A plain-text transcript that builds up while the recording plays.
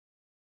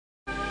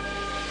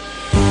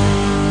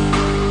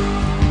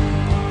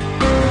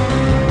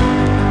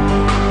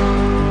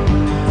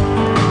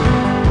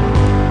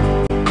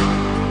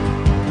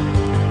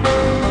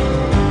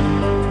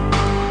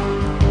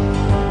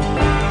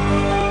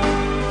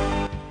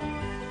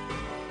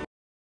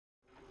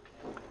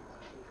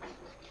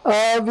We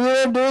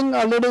were doing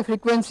already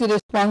frequency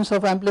response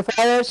of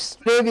amplifiers.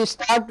 Today we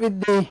start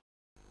with the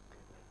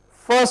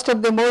first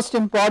of the most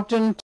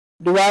important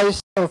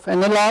device of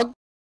analog,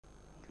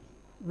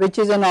 which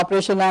is an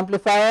operational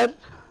amplifier,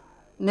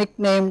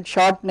 nicknamed,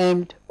 short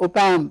named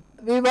OPAMP.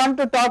 We want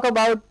to talk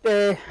about,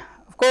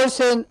 of course,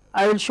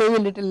 I will show you a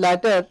little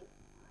later.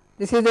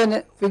 This is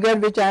a figure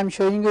which I am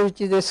showing you,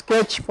 which is a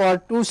sketch for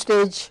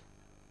two-stage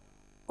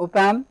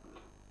OPAMP.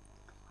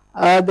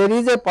 There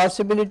is a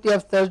possibility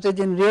of third stage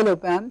in real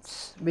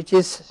op-amps, which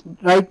is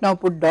right now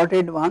put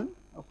dotted one.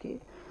 Okay.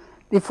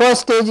 The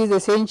first stage is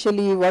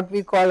essentially what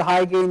we call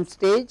high gain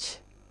stage,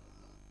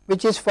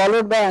 which is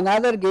followed by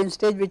another gain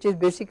stage which is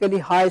basically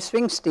high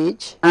swing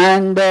stage,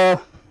 and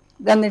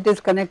then it is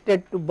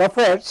connected to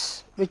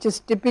buffers, which is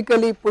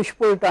typically push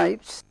pull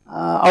types,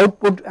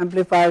 output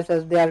amplifiers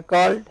as they are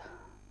called,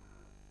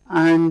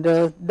 and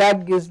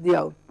that gives the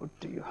output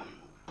to you.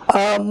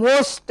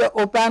 Most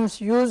op-amps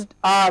used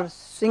are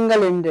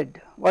single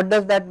ended. What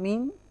does that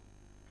mean?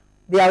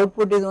 The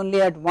output is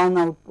only at one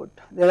output,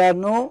 there are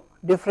no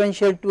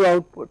differential two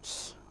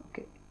outputs.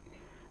 Okay.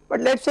 But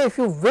let us say if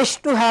you wish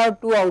to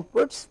have two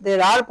outputs,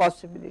 there are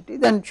possibilities,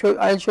 then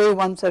I will show you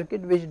one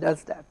circuit which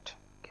does that.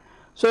 Okay.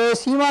 So a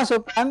CMOS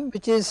op-amp,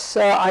 which is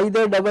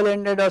either double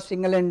ended or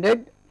single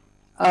ended,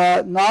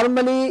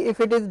 normally if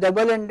it is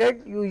double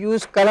ended you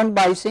use current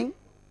biasing,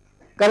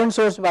 current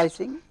source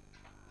biasing.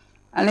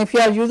 And if you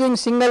are using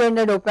single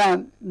ended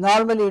op-amp,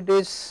 normally it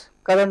is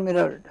current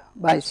mirrored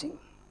biasing.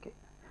 Okay.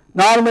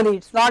 Normally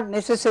it is not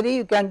necessary,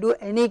 you can do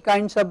any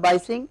kinds of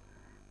biasing,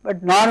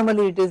 but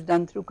normally it is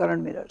done through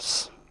current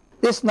mirrors.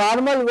 This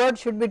normal word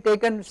should be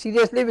taken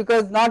seriously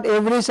because not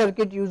every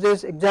circuit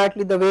uses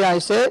exactly the way I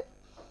say,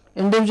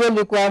 individual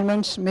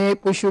requirements may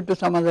push you to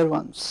some other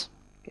ones.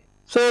 Okay.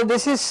 So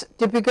this is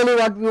typically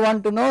what we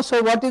want to know.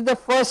 So what is the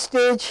first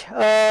stage,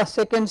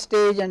 second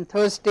stage and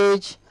third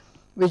stage,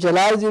 which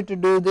allows you to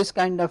do this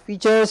kind of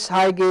features,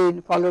 high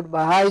gain followed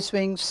by high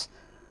swings,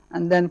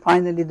 and then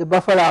finally the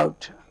buffer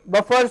out.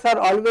 Buffers are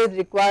always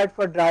required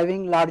for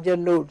driving larger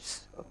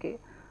loads, okay,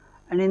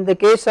 and in the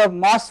case of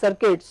MOS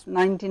circuits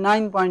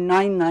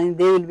 99.99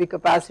 they will be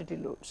capacity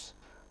loads.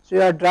 So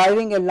you are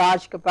driving a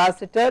large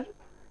capacitor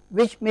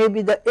which may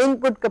be the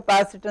input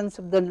capacitance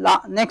of the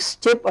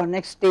next chip or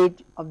next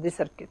stage of the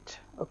circuit,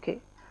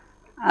 okay.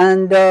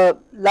 And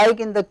like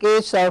in the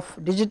case of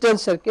digital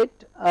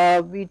circuit,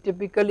 we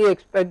typically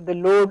expect the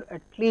load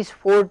at least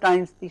 4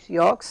 times the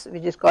COX,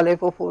 which is called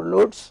FO4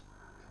 loads.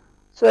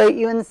 So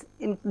even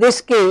in this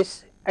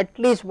case, at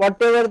least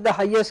whatever the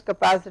highest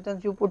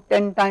capacitance you put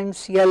 10 times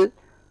CL,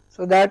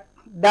 so that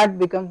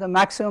becomes the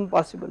maximum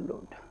possible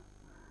load.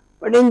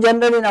 But in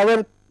general in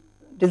our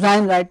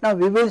design right now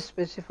we will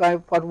specify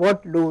for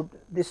what load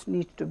this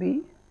needs to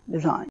be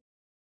designed.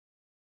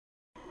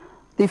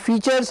 The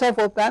features of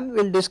op-amp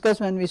we will discuss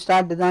when we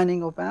start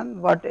designing op-amp,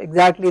 what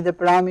exactly the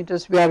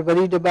parameters we are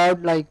worried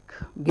about like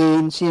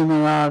gain,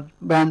 CMRR,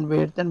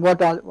 bandwidth and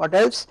what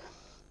else,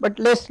 but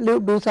let us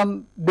do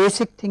some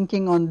basic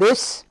thinking on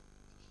this.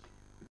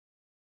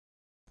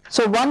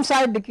 So once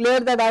I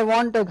declare that I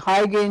want a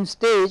high gain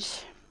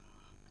stage,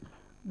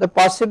 the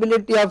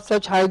possibility of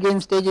such high gain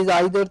stage is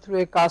either through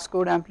a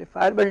cascade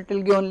amplifier, but it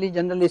will give only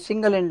generally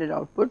single ended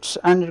outputs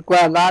and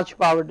require large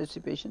power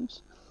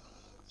dissipations.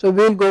 So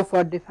we will go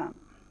for diff-amp.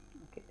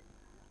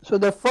 So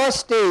the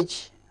first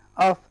stage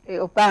of a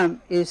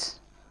op-amp is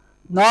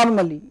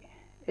normally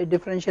a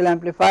differential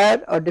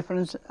amplifier or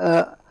difference,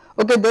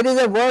 okay, there is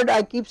a word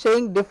I keep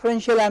saying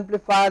differential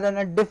amplifier and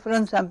a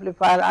difference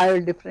amplifier, I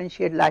will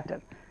differentiate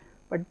later,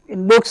 but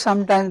in books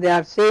sometimes they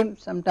are same,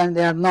 sometimes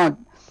they are not.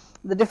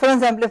 The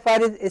difference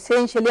amplifier is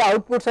essentially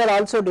outputs are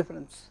also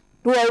difference,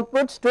 two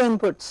outputs, two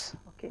inputs,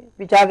 okay,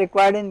 which are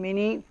required in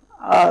many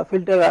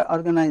filter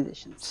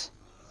organizations,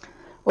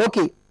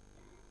 okay.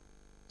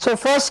 So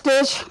first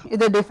stage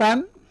is a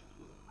diff-amp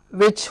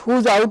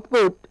whose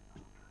output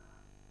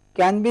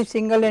can be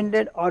single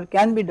ended or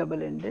can be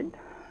double ended,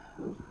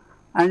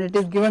 and it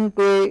is given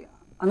to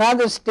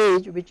another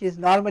stage which is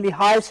normally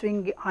high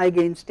swing high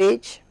gain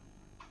stage.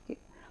 Okay.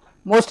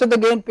 Most of the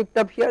gain picked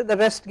up here, the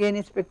rest gain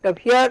is picked up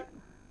here,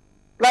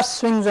 plus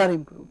swings are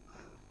improved.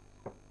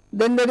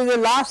 Then there is a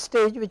last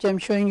stage which I am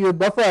showing you,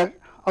 buffer,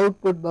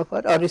 output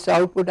buffer or is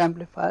output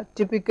amplifier.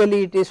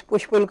 Typically it is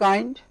push pull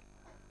kind,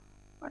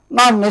 but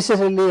not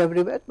necessarily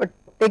everywhere, but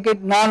take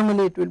it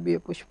normally it will be a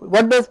push pull.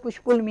 What does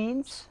push pull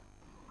means?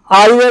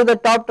 Either the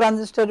top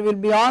transistor will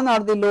be on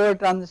or the lower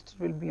transistor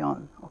will be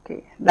on,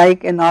 okay,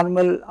 like a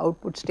normal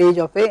output stage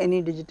of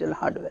any digital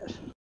hardware.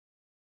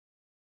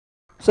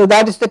 So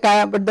that is the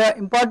kind, but the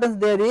importance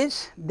there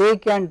is they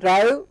can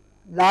drive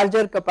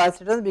larger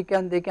capacitors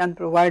because they can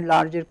provide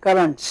larger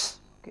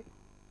currents, okay.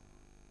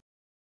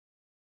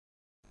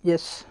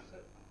 Yes.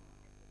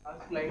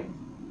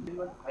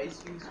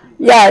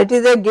 Yeah, it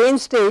is a gain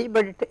stage,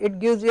 but it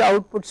gives you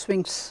output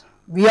swings.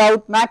 V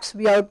out max,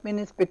 V out min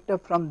is picked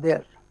up from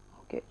there,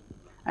 okay,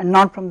 and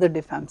not from the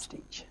diff-amp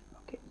stage,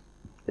 okay.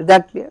 Is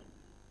that clear?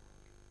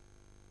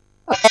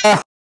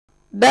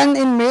 Then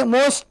in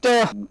most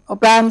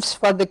op-amps,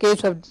 for the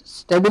case of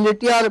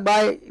stability or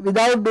by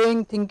without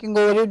doing thinking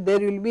over it, there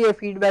will be a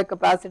feedback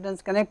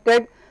capacitance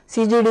connected.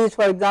 CGD is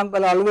for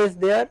example always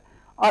there,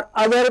 or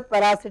other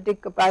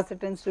parasitic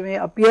capacitance may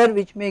appear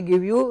which may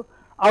give you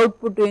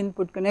output to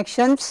input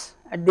connections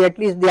at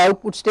least the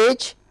output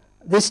stage,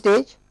 this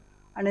stage,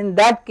 and in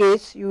that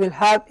case you will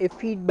have a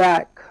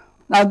feedback.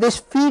 Now this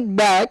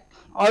feedback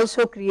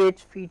also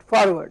creates feed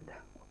forward.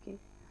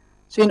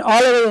 So in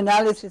all our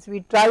analysis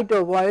we try to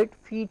avoid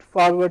feed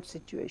forward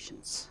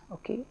situations,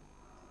 okay.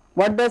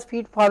 What does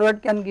feed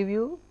forward can give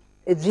you?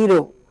 A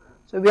 0.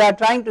 So we are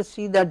trying to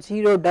see that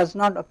 0 does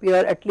not appear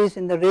at least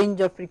in the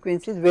range of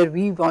frequencies where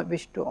we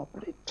wish to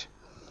operate.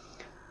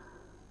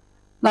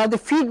 Now the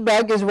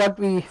feedback is what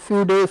we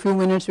few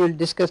minutes we will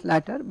discuss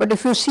later, but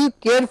if you see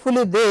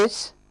carefully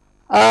this,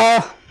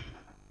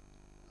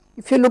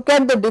 if you look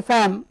at the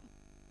DFAM,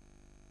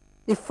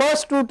 the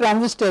first two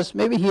transistors,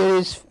 maybe here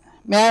is,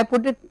 may I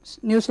put it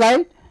new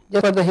slide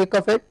just for the heck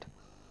of it,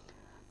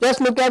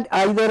 just look at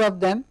either of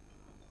them.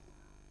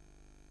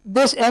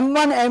 This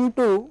M1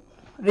 M2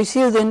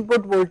 receives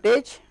input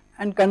voltage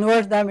and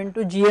converts them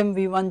into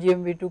GMV1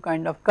 GMV2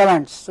 kind of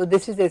currents. So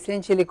this is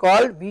essentially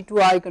called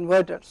V2I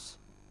converters.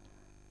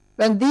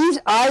 When these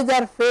I's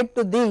are fed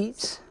to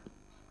these,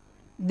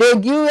 they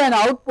give an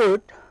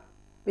output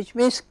which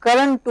means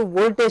current to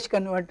voltage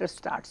converter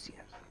starts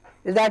here.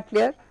 Is that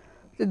clear?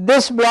 So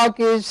this block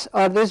is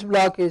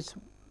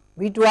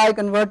V2I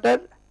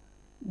converter,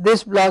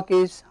 this block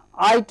is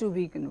I to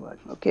V converter,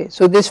 okay.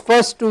 So this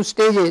first two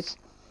stages,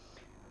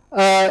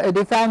 a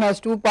DFAM has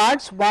two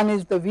parts, one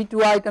is the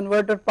V2I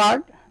converter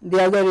part,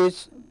 the other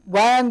is,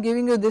 why I am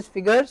giving you these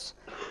figures,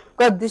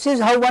 because this is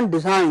how one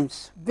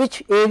designs,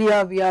 which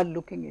area we are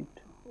looking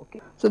into,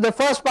 okay. So the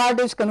first part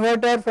is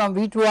converter from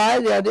V to I,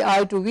 the other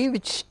I to V,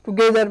 which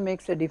together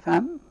makes a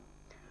DFAM,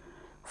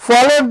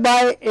 followed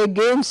by a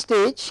gain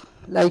stage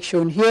like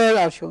shown here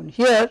or shown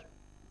here.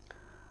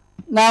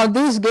 Now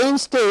this gain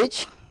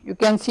stage you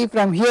can see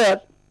from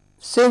here,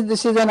 since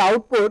this is an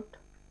output,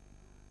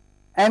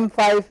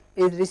 M5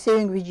 is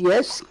receiving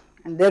VGS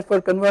and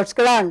therefore converts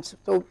currents.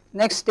 So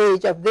next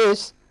stage of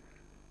this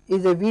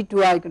is a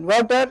V2I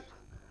converter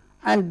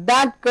and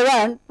that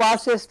current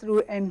passes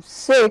through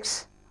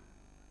M6.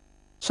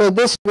 So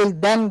this will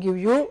then give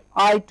you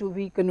I to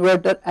V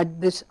converter at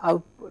this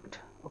output,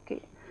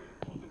 okay.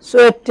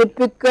 So a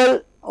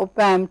typical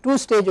op-amp,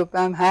 two-stage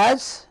op-amp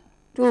has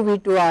two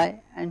V2I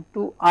and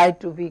two I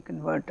to V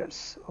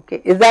converters,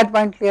 okay. Is that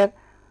point clear?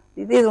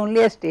 This is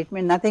only a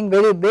statement, nothing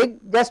very big,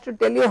 just to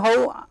tell you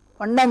how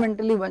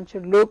fundamentally one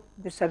should look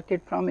the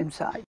circuit from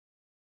inside.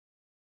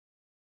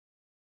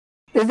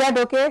 Is that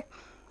okay?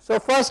 So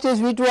first is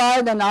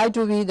V2I, then I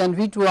to V, then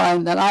V2I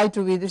and then I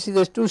to V. This is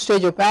a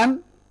two-stage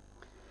op-amp.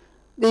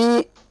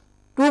 The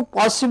two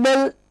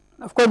possible,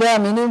 of course there are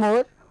many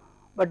more,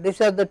 but these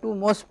are the two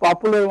most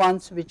popular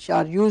ones which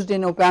are used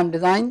in op-amp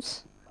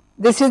designs.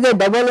 This is a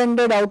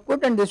double-ended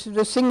output and this is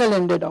a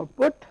single-ended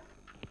output.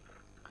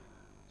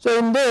 So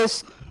in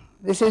this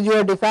is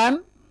your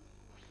DFAM.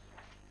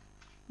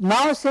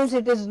 Now since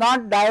it is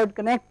not diode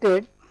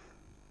connected,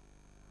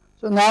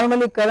 so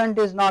normally current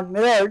is not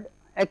mirrored,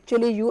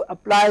 actually you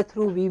apply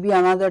through VB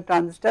another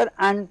transistor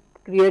and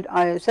create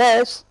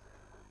ISS,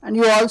 and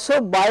you also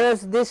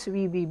bias this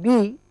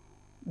VBB,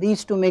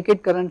 these to make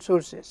it current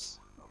sources,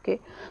 okay.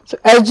 So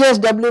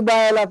adjust W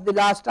by L of the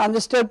last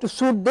transistor to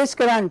suit this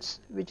currents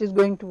which is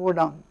going to go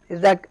down, is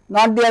that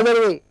not the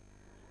other way?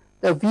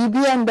 The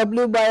VB and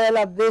W by L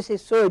of this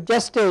is so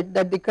adjusted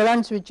that the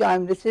currents which I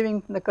am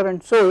receiving from the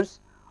current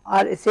source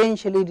are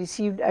essentially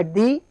received at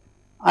the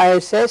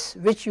ISS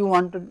which you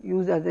want to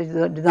use as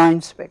a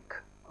design spec,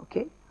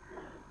 okay.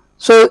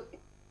 So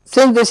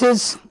since this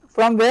is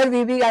from where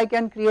VB I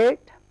can create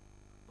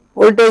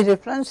voltage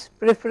reference,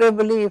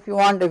 preferably if you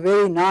want a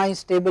very nice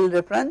stable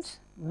reference,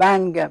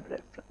 band gap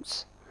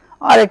reference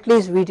or at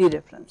least VT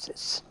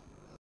references.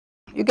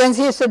 You can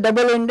see it is a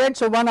double ended,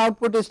 so one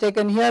output is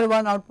taken here,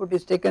 one output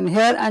is taken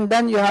here, and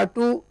then you have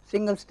two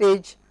single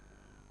stage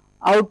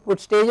output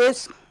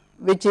stages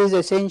which is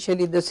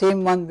essentially the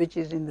same one which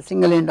is in the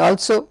single end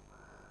also.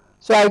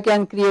 So I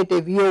can create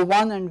a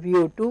VO1 and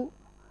VO2,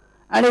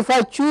 and if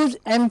I choose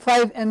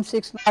M5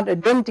 M6 not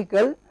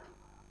identical,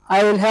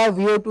 I will have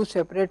VO2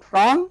 separate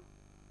from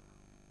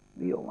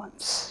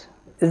VO1s.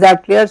 Is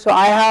that clear? So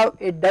I have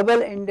a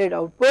double ended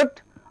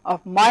output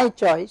of my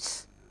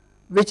choice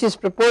which is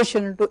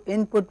proportional to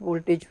input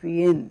voltage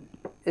V in.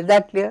 Is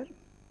that clear?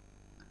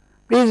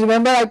 Please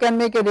remember I can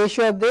make a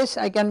ratio of this,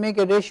 I can make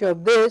a ratio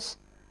of this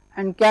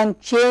and can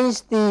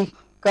change the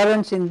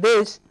currents in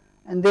this,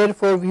 and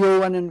therefore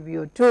VO1 and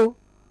VO2,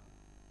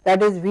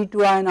 that is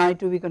V2I and I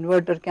to V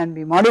converter can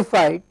be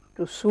modified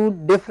to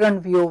suit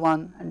different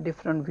VO1 and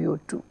different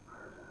VO2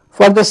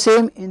 for the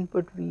same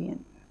input V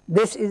in.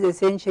 This is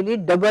essentially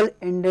double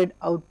ended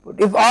output.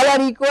 If all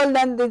are equal,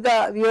 then the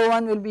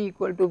VO1 will be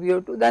equal to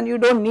VO2, then you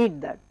do not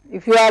need that.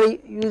 If you are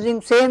using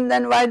same,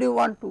 then why do you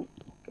want to?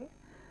 Okay.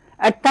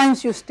 At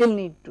times you still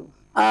need to,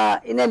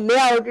 in a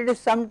layout it is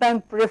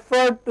sometimes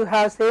preferred to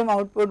have same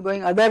output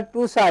going other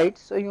two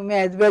sides, so you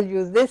may as well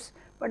use this,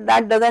 but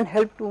that does not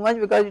help too much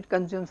because it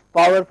consumes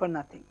power for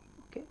nothing.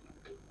 Okay.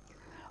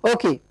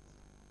 Okay.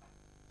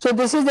 So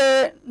this is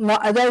a,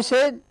 as I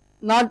said,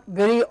 not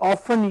very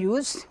often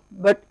used,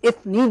 but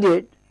if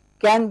needed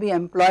can be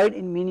employed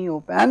in many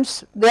op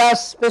amps. There are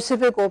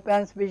specific op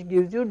amps which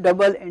gives you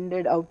double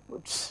ended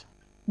outputs.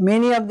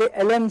 Many of the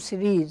LM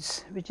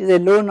series, which is a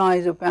low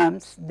noise op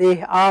amps,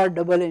 they are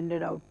double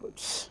ended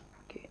outputs.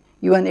 Okay.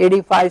 Even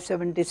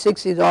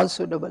 8576 is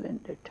also double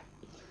ended,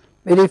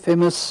 very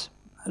famous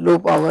low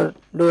power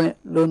low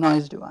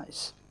noise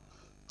device.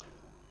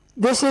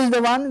 This is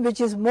the one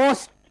which is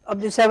most of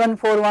the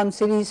 741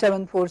 series,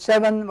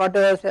 747,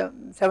 whatever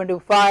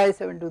 725,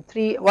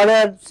 723,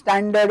 whatever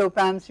standard op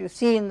amps you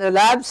see in the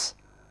labs,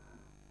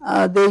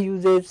 they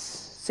use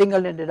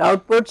single ended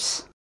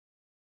outputs.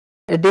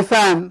 A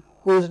DFAM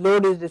whose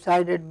load is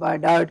decided by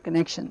diode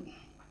connection.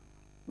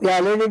 We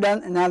have already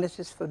done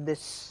analysis for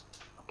this.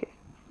 Okay.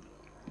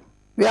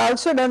 We have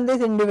also done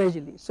this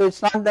individually, so it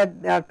is not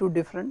that they are two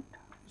different,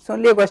 it is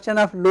only a question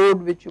of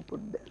load which you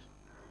put there.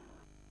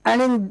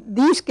 And in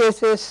these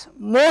cases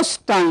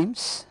most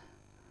times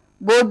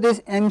both this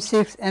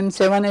M6,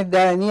 M7 if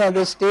there are any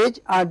other stage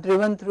are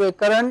driven through a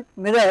current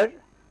mirror.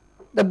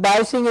 The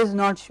biasing is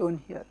not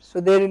shown here,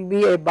 so there will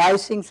be a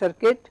biasing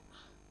circuit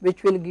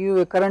which will give you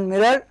a current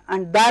mirror,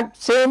 and that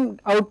same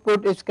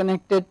output is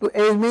connected to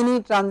as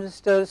many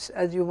transistors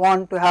as you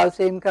want to have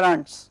same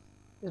currents.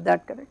 Is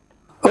that correct?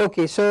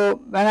 Okay,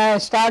 so when I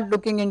start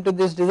looking into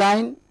this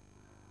design,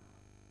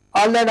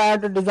 all that I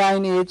have to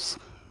design is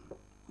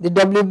the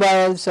W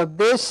by Ls of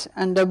this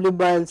and W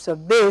by Ls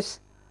of this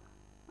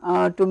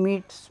to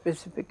meet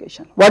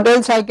specification. What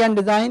else I can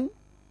design?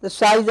 The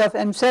size of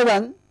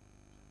M7,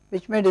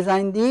 which may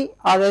design the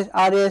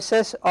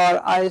RASS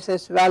or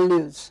ISS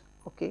values,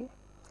 okay,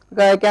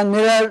 because I can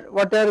mirror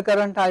whatever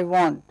current I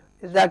want.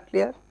 Is that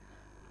clear?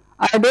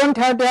 I do not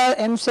have to have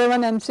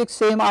M7, M6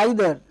 same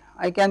either.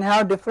 I can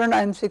have different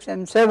M6,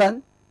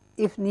 M7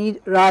 if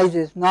need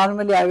rises.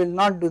 Normally I will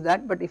not do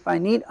that, but if I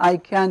need I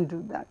can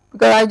do that,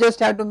 because I just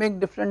have to make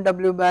different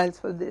W by Ls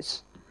for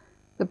this.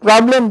 The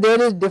problem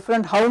there is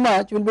different how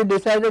much will be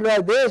decided by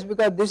this,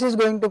 because this is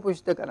going to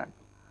push the current.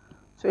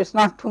 So it is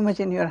not too much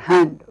in your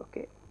hand,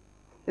 okay.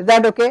 Is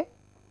that okay?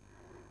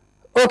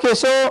 Okay,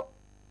 so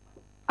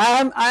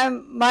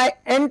my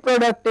end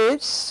product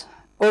is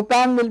op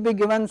amp will be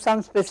given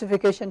some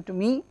specification to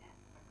me,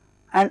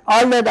 and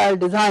all that I will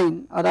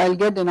design or I will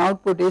get an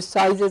output is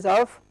sizes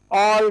of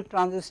all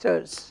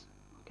transistors,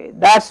 okay.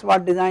 That is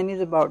what design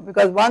is about,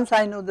 because once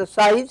I know the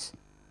size,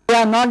 we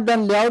are not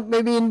done layout,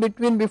 maybe in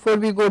between before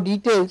we go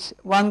details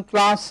one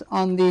class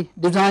on the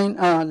design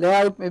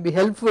layout may be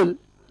helpful.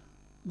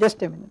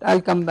 Just a minute, I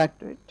will come back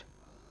to it.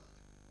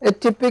 A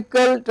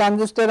typical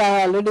transistor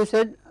I already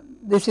said,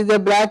 this is a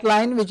black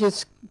line which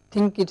is,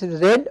 think it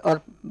is red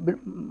or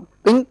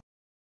pink,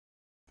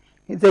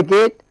 is a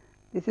gate.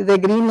 This is a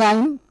green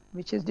line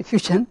which is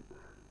diffusion,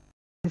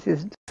 this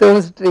is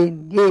source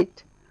drain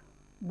gate.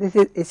 This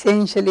is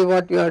essentially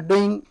what you are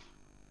doing.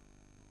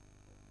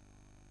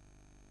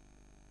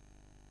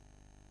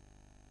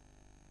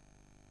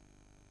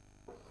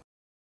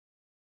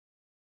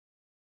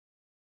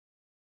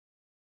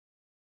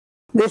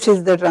 This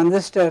is the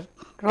transistor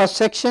cross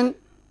section,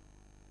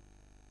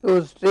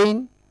 source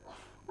drain,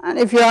 and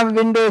if you have a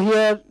window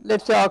here,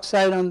 let us say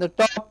oxide on the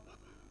top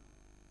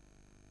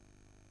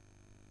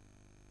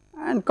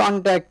and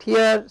contact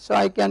here, so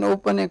I can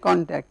open a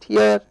contact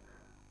here.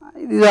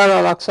 These are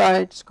all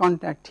oxides,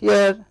 contact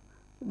here,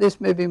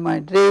 this may be my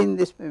drain,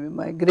 this may be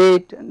my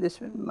grate, and this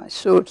may be my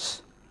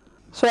source.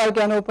 So I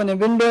can open a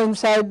window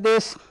inside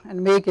this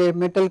and make a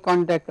metal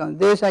contact on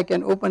this. I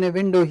can open a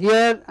window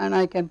here and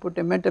I can put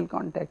a metal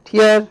contact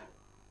here.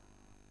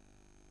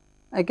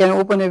 I can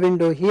open a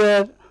window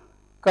here,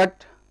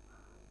 cut,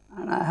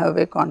 and I have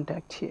a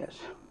contact here.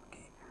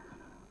 Okay.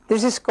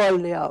 This is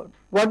called layout.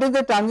 What is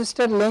the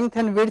transistor length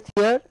and width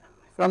here?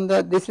 From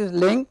the, this is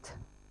length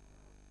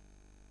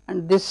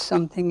and this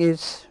something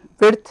is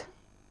width.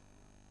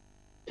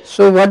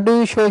 So what do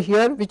you show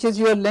here? Which is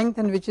your length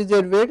and which is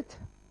your width?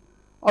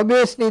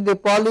 Obviously the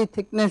poly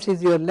thickness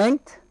is your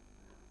length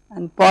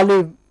and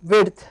poly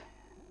width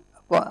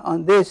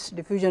on this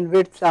diffusion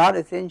widths are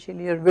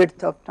essentially your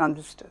width of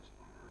transistor.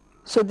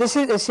 So this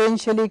is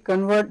essentially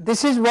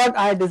this is what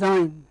I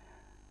design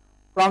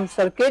from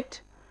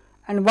circuit,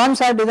 and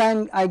once I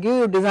give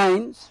you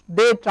designs,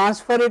 they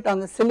transfer it on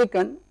the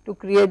silicon to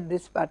create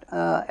this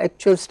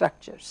actual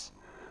structures.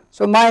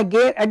 So my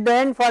game at the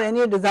end for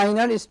any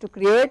designer is to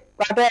create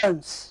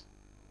patterns.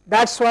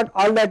 That is what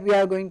all that we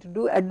are going to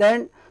do at the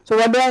end. So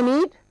what do I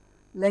need?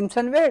 Lengths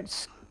and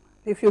widths.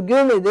 If you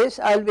give me this,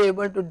 I will be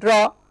able to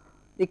draw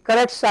the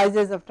correct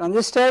sizes of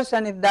transistors,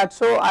 and if that is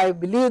so, I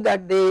believe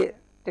that the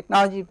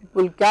technology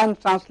people can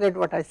translate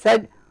what I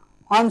said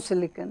on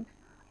silicon,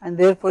 and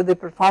therefore the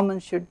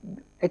performance should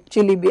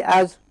actually be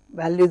as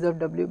values of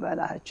W by L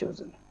I have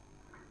chosen.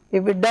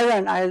 If it does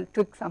not, I will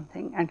tweak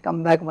something and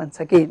come back once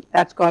again,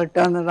 that is called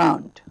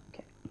turnaround.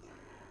 Okay.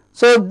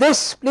 So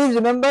this please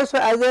remember, so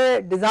as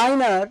a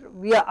designer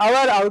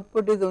our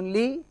output is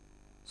only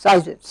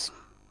sizes,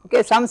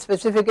 okay, some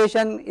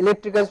specification,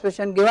 electrical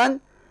specification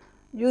given,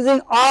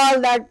 using all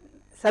that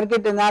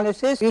circuit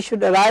analysis we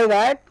should arrive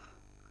at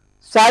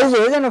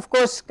sizes and of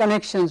course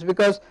connections,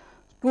 because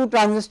two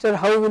transistors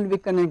how will we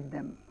connect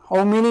them,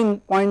 how many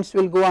points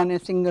will go on a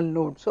single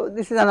node. So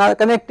this is another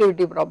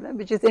connectivity problem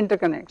which is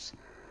interconnects.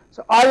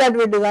 So all that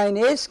we design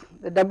is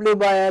the W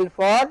by L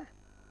for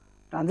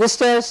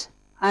transistors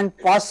and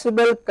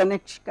possible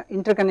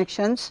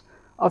interconnections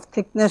of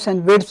thickness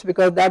and widths,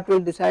 because that will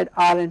decide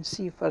R and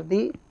C for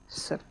the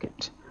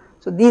circuit.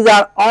 So these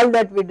are all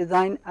that we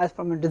design as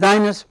from a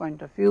designer's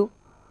point of view.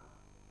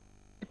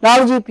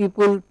 Technology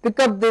people pick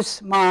up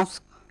this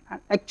mask and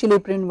actually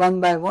print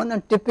one by one,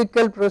 and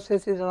typical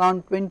process is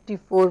around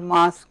 24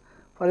 masks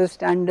for a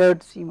standard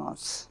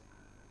CMOS.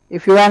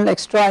 If you want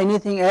extra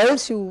anything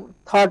else, you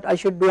thought I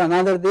should do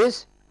another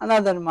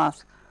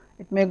mask.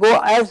 It may go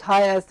as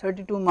high as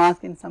 32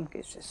 masks in some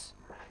cases.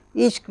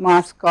 Each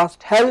mask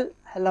cost hell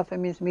of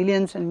means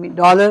millions and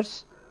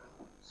dollars.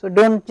 So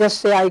do not just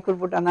say I could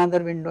put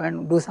another window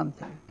and do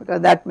something,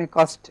 because that may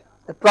cost.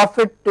 The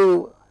profit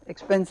to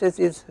expenses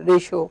is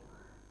ratio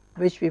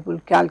which people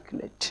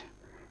calculate.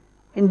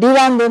 In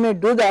DRAM they may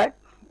do that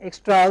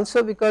extra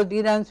also, because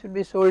DRAMs will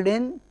be sold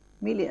in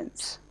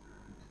millions.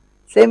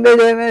 Same way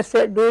they may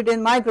do it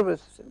in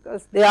microprocessor,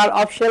 because they are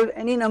off shelf,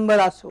 any number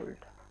are sold,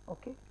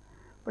 okay.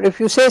 But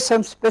if you say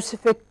some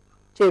specific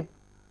chip,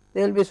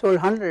 they will be sold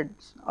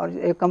hundreds, or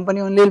a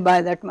company only will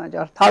buy that much,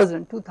 or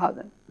 1000,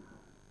 2000,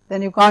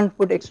 then you can't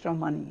put extra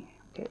money,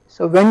 okay.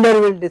 So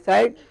vendor will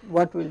decide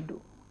what will do,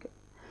 okay.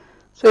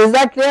 So is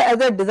that clear? As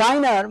a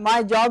designer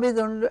my job is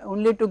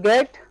only to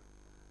get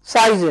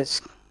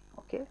sizes,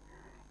 okay.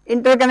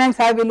 Interconnects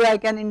I believe I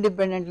can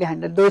independently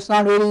handle, though it is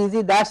not very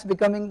easy, that is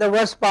becoming the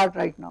worst part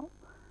right now.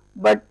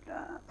 But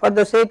for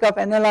the sake of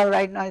analog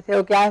right now I say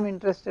okay, I am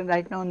interested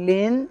right now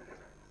only in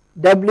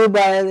W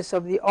by Ls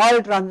of the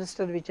all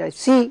transistors which I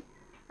see,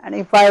 and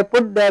if I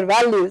put their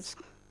values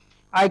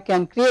I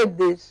can create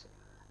this,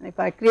 and if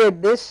I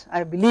create this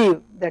I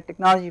believe that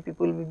technology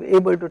people will be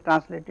able to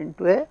translate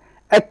into a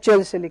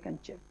actual silicon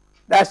chip.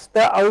 That is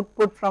the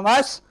output from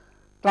us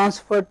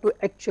transferred to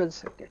actual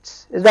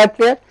circuits. Is that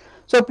clear?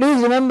 So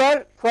please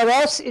remember, for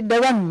us it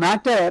does not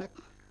matter,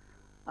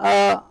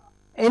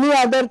 any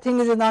other thing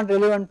is not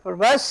relevant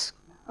for us.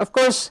 Of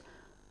course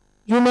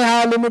you may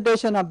have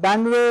limitation of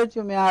bandwidth,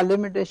 you may have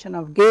limitation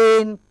of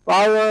gain,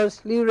 power,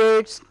 slew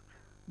rates,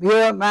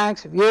 VO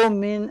max, VO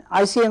min,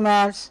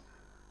 ICMRs,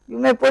 you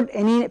may put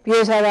any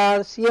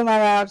PSRRs,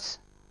 CMRRs,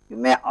 you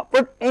may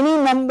put any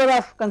number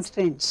of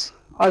constraints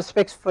or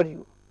specs for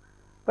you.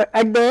 But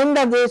at the end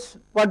of this,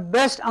 what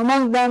best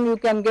among them you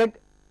can get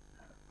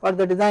for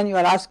the design you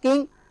are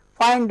asking,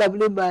 find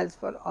W by Ls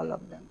for all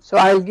of them. So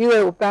I will give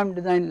a op-amp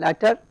design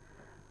later.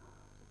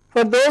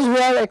 For those who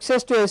have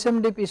access to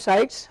SMDP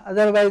sites,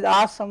 otherwise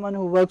ask someone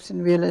who works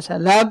in VLSI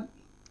lab.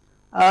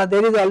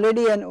 There is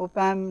already an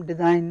op-amp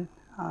design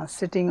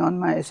sitting on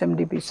my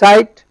SMDP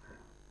site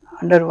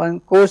under one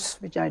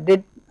course which I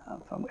did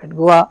from at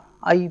Goa,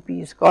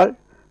 IEP is called.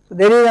 So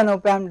there is an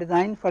op-amp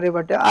design for a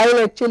whatever. I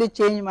will actually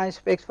change my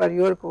specs for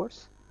your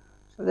course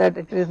so that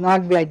it will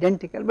not be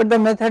identical, but the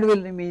method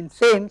will remain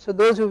same. So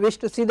those who wish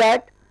to see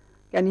that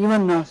can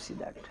even now see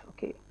that.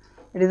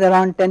 It is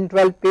around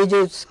 10-12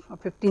 pages or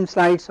 15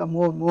 slides or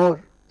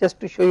more just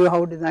to show you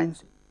how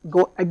designs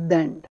go at the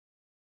end.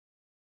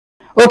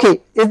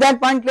 Okay, is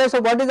that point clear? So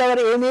what is our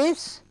aim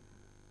is,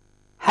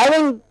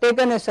 having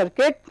taken a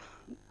circuit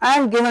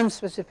and given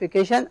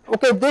specification,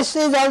 okay, this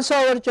is also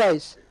our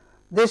choice,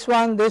 this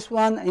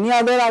one, any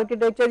other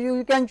architecture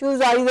you can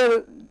choose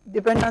either,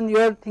 depend on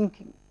your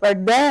thinking,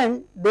 but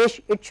then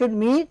it should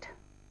meet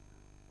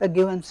the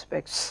given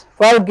specs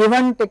for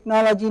given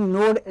technology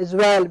node as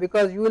well,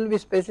 because you will be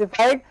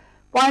specified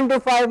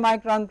 0.25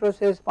 micron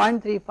process,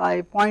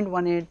 0.35,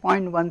 0.18,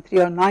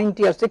 0.13 or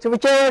 90 or 60,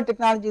 whichever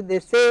technology they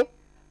say,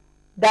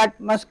 that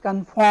must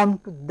conform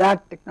to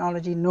that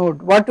technology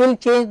node. What will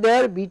change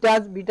there?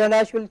 Beta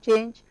dash will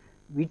change,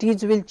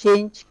 VTs will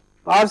change,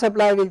 power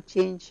supply will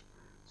change,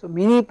 so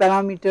many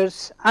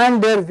parameters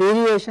and their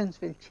variations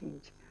will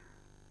change,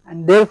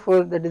 and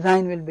therefore the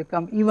design will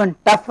become even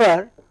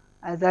tougher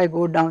as I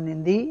go down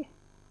in the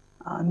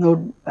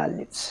node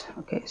values.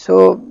 Okay,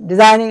 so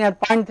designing at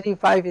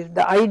 0.35 is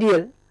the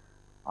ideal,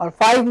 or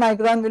 5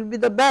 micron will be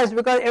the best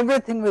because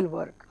everything will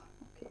work.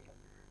 Okay,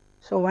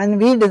 so when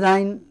we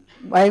design,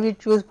 why we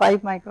choose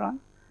 5 micron?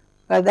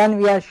 Because then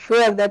we are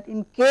sure that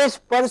in case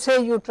per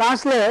se you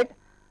translate,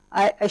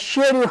 I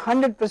assure you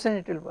 100%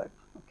 it will work.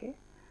 Okay,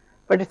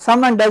 but if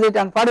someone does it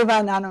on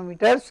 45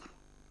 nanometers,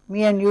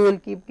 me and you will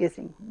keep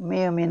guessing,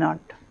 may or may not.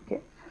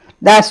 Okay,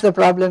 that is the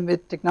problem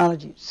with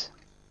technologies.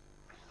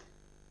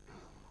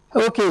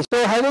 Okay,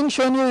 so having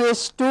shown you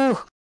this two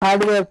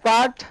hardware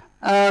part,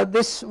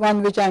 this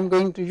one which I am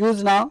going to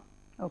use now.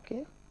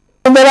 Okay,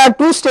 so there are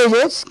two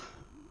stages,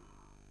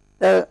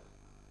 the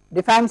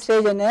define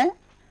stage and a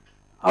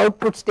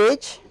output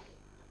stage,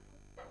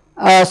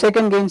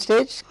 second gain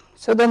stage.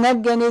 So the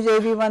net gain is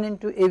AV1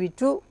 into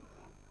AV2.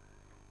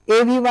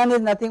 AV1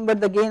 is nothing but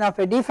the gain of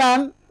a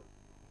DFAM,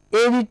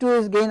 AV2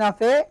 is gain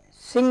of a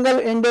single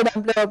ended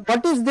amplifier.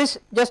 What is this?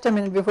 Just a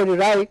minute before you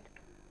write.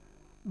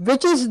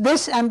 Which is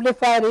this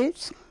amplifier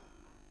is?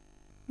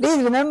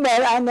 Please remember,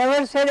 I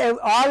never said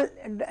all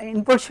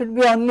input should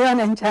be only on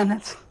N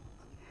channels.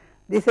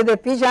 This is a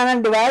P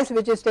channel device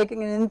which is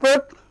taking an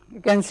input.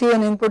 You can see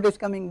an input is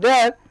coming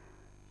there.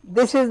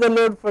 This is the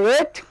load for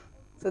it.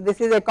 So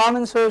this is a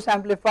common source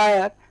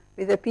amplifier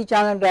with a P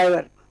channel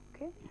driver.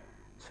 Okay.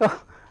 So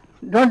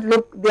don't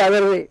look the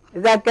other way.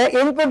 Is that correct?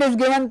 Input is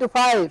given to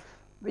 5,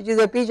 which is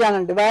a P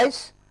channel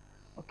device.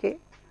 Okay.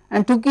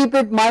 And to keep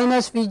it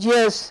minus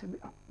VGS,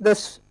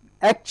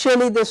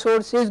 actually the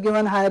source is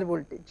given higher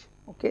voltage.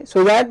 Okay.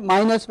 So that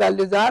minus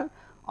values are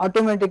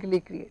automatically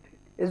created.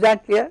 Is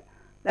that clear?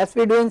 That's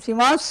what we do in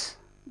CMOS.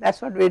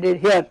 That's what we did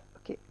here.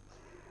 Okay.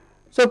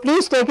 So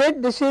please take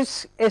it. This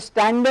is a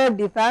standard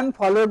DFAM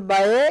followed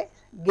by a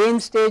gain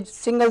stage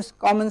single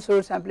common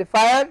source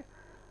amplifier.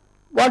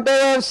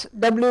 Whatever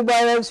W by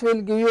Ls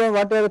will give you,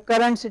 whatever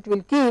currents it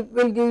will keep,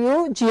 will give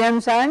you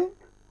GMs and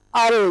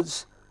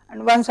ROs.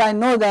 And once I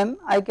know them,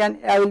 I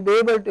will be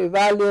able to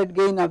evaluate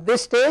gain of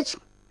this stage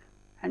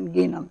and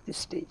gain of this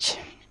stage.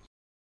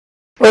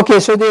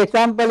 Okay, so the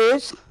example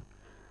is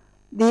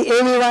the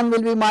AV1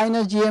 will be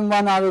minus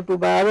GM1 RO2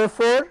 by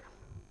RO4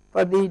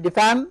 for the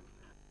DFAM.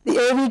 The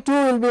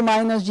AV2 will be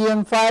minus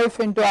GM5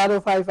 into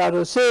RO5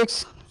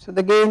 RO6. So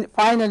the gain,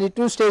 finally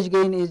two stage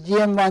gain is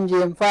GM1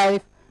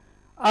 GM5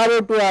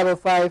 RO2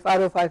 RO5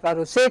 RO5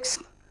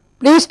 RO6.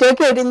 Please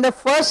take it, in the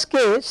first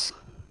case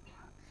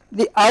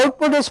the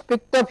output is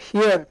picked up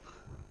here.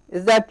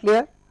 Is that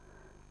clear?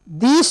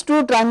 These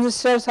two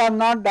transistors are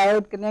not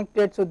diode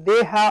connected, so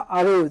they have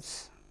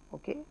ROs.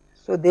 Okay.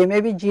 So they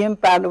may be GM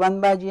parallel, 1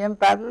 by GM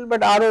parallel,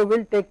 but RO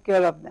will take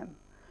care of them.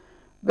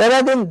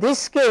 Whereas in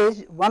this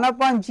case 1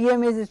 upon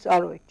GM is its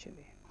RO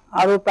actually,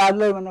 RO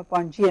parallel 1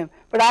 upon GM,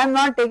 but I am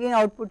not taking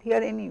output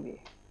here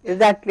anyway. Is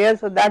that clear?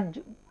 So that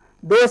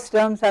those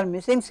terms are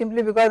missing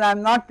simply because I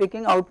am not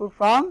picking output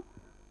from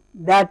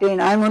that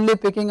end, I am only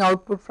picking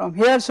output from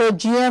here. So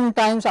GM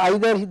times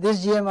either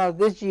this GM or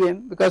this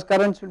GM, because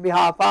currents will be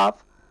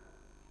half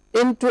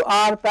into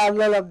R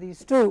parallel of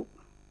these two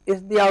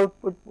is the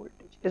output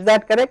voltage. Is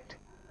that correct?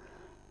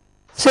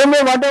 Same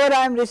way whatever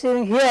I am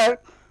receiving here,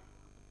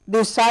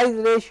 the size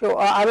ratio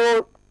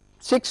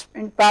RO6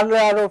 in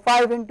parallel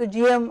RO5 into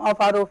GM of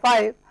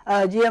RO5,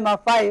 GM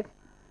of 5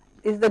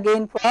 is the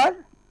gain for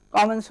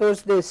common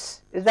source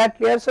this. Is that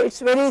clear? So it is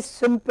very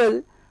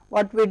simple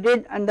what we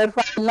did, and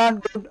therefore I will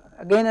not go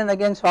again and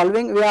again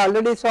solving. We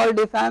already solved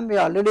DFAM, we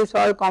already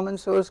solved common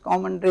source,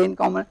 common drain,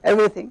 common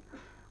everything.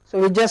 So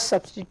we just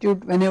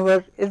substitute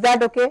whenever. Is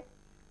that okay?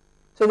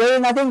 So there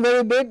is nothing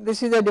very big.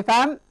 This is a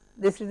DFAM,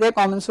 this is a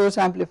common source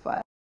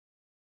amplifier.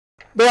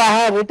 Though I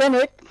have written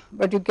it,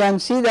 but you can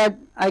see that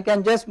I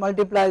can just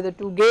multiply the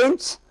two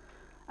gains.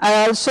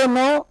 I also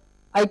know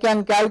I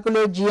can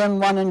calculate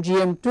GM1 and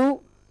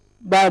GM2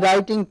 by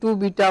writing 2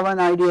 beta 1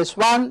 IDS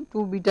 1,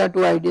 2 beta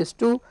 2 IDS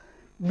 2.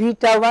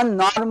 Beta 1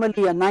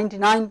 normally a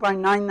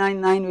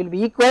 99.999 will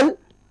be equal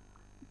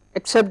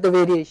except the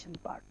variation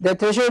part. The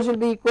thresholds will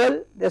be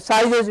equal, the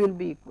sizes will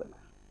be equal.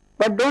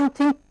 But do not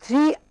think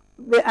 3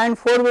 and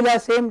 4 will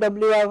have same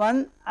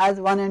WR1 as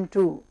 1 and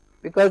 2,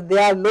 because they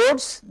are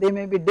loads, they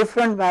may be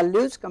different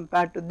values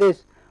compared to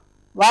this.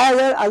 Why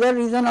other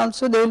reason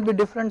also they will be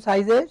different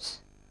sizes?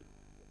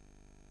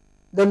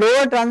 The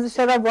lower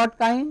transistor of what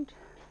kind?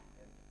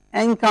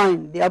 N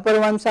kind, the upper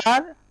ones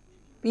are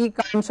P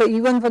kind. So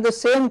even for the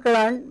same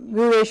current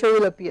mu ratio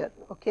will appear.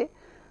 Okay.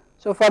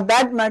 So for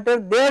that matter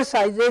their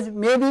sizes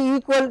may be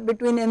equal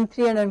between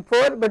M3 and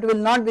M4, but will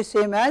not be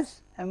same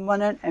as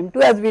M1 and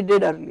M2 as we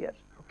did earlier.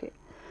 Okay.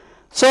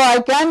 So I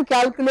can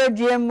calculate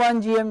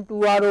GM1, GM2,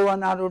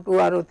 RO1, RO2,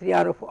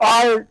 RO3, RO4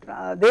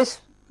 all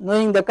this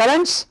knowing the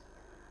currents,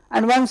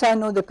 and once I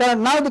know the current,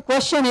 now the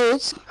question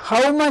is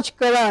how much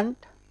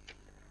current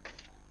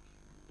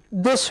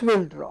this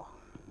will draw.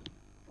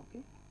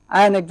 Okay.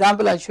 I have an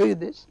example, I will show you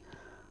this.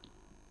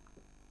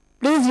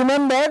 Please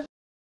remember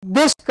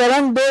this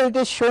current, though it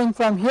is showing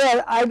from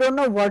here, I do not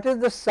know what is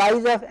the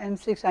size of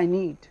M6 I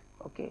need.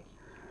 Okay.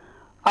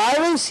 I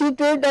will see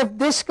to it that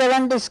this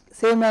current is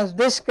same as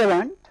this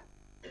current.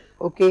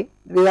 Okay,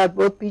 we have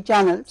both P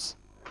channels,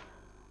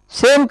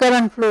 same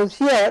current flows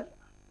here.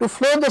 To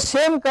flow the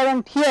same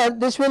current here,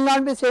 this will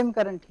not be same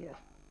current here.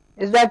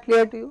 Is that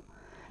clear to you?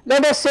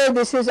 Let us say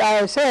this is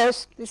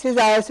ISS, this is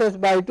ISS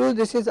by 2,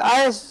 this is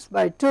ISS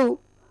by 2.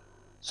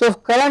 So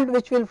current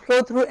which will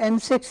flow through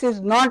M6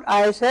 is not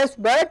ISS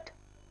but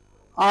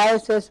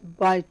ISS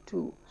by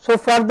 2. So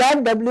for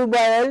that W by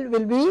L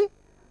will be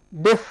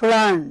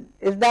different.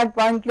 Is that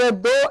point clear?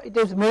 Though it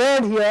is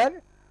mirrored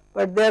here,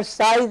 but their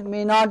size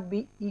may not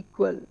be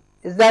equal.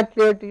 Is that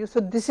clear to you?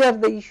 So these are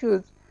the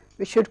issues.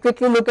 We should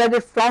quickly look at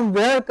it from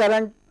where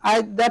current,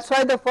 that is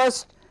why the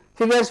first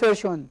figures were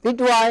shown, V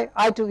to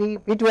I to V,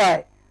 V to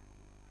I.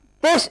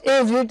 This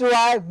is V to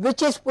I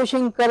which is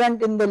pushing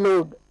current in the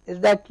load. Is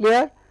that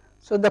clear?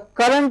 So the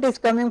current is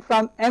coming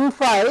from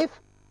M5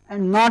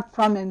 and not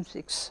from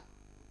M6.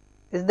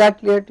 Is that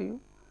clear to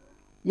you?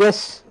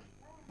 Yes.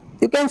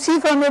 You can see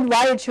from it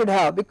why it should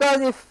have,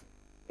 because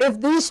if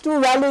these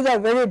two values are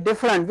very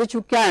different, which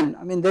you can,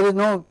 I mean there is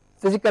no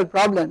physical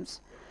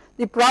problems.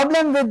 The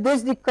problem with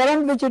this, the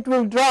current which it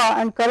will draw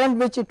and current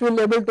which it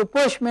will able to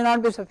push may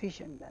not be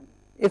sufficient then,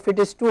 if it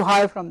is too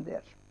high from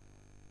there.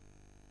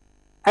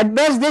 At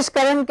best this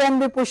current can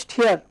be pushed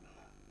here,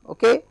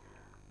 okay.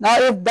 Now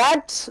if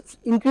that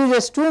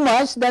increases too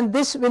much, then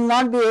this will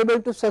not be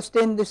able to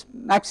sustain this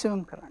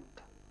maximum current.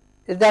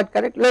 Is that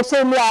correct? Let us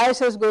say only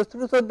ISS goes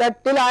through, so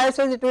that till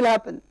ISS it will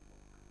happen.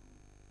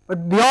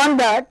 But beyond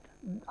that,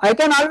 I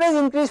can always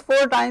increase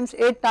 4 times,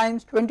 8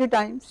 times, 20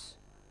 times,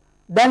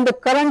 then the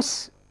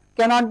currents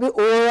cannot be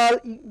overall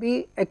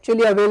be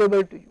actually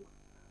available to you.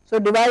 So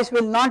device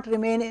will not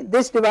remain,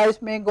 this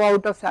device may go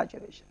out of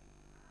saturation.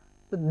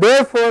 So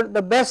therefore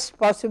the best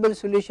possible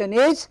solution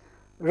is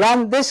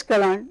run this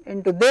current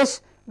into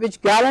this,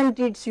 which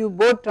guarantees you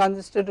both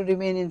transistors to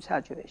remain in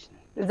saturation.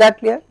 Is that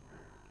clear?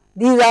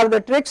 These are the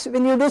tricks.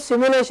 When you do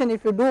simulation,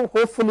 if you do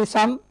hopefully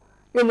some,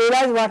 you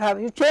realize what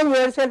happens. You change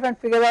yourself and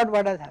figure out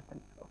what has happened,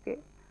 okay,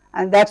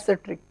 and that is the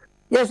trick.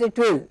 Yes, it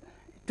will,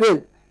 it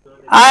will.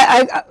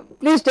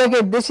 Please take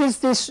it, this is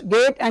this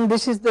gate and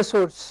this is the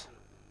source.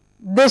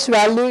 This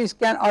value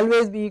can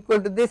always be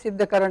equal to this if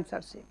the currents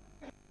are same.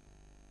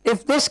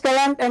 If this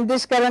current and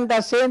this current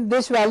are same,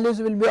 these values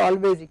will be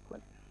always equal.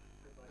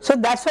 So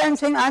that is why I am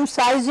saying I am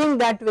sizing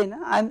that way.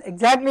 I am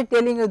exactly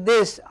telling you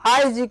this,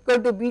 I is equal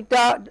to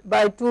beta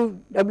by 2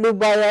 W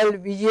by L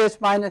VGS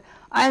minus,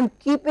 I am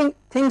keeping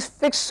things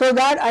fixed so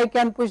that I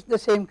can push the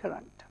same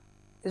current.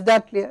 Is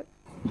that clear?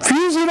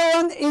 Phi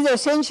 01 is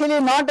essentially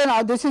not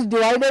an, this is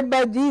divided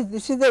by these,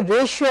 this is a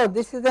ratio,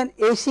 this is an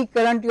AC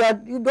current,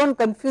 you do not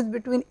confuse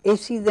between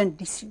ACs and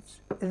DCs.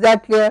 Is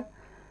that clear?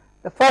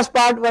 The first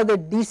part was the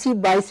DC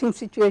biasing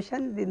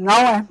situation, now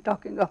I am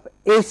talking of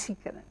AC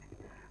current.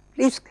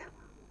 Please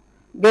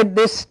get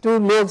these two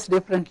lobes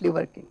differently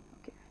working.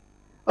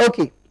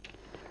 Okay.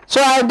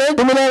 So I did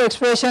similar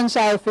expressions,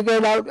 I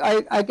figured out,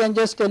 I can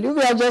just tell you,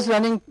 we are just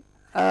running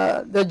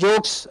the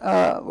jokes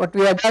what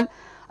we have done.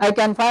 I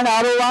can find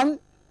RO1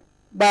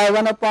 by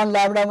 1 upon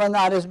lambda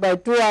 1 RS by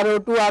 2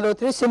 RO2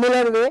 RO3,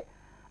 similar way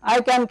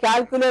I can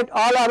calculate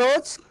all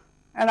ROs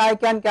and I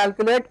can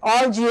calculate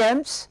all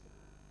GMs,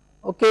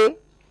 okay,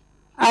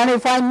 and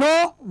if I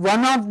know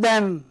one of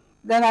them,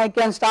 then I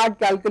can start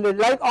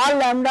calculating, like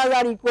all lambdas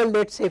are equal,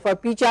 let us say for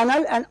P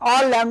channel, and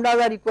all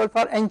lambdas are equal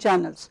for N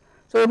channels.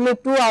 So only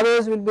 2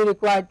 ROs will be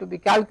required to be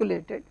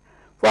calculated.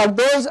 For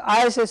those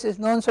ISS is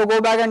known, so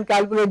go back and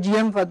calculate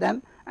GM for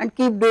them and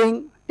keep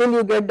doing till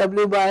you get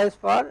W by S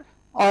for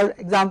all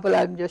example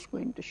I am just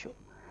going to show.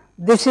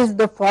 This is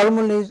the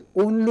formula is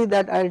only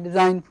that I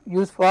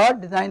use for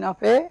design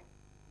of a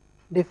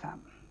DFAM.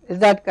 Is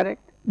that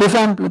correct?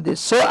 DFAM to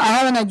this. So I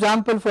have an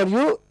example for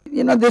you.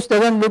 This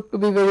does not look to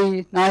be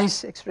very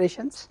nice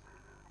expressions.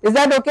 Is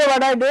that okay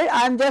what I did?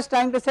 I am just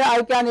trying to say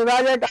I can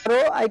evaluate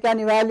RO, I can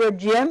evaluate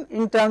GM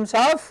in terms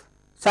of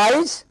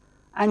size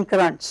and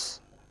currents.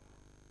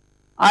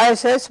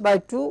 ISS by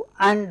 2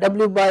 and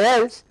W by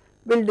Ls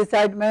will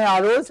decide my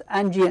ROs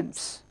and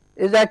GMs.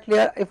 Is that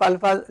clear? If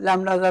alpha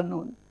lambdas are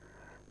known.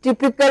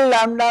 Typical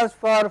lambdas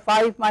for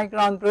 5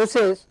 micron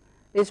process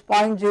is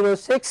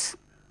 0.06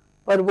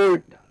 per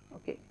volt.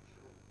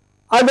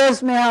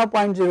 Others may have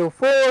 0.04,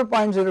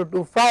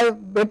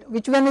 0.025, but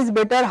which one is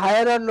better,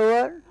 higher or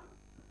lower?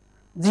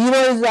 0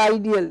 is the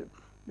ideal,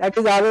 that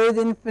is RO is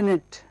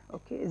infinite,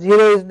 okay,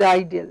 0 is the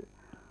ideal,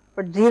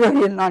 but 0 you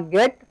will not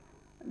get.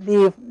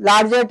 The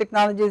larger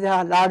technologies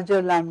have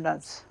larger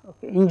lambdas,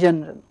 okay, in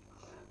general.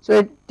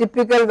 So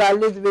typical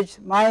values which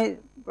my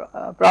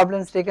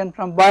problems taken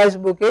from Boy's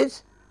book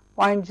is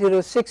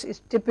 0.06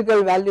 is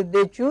typical value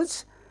they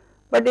choose.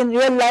 But in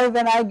real life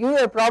when I give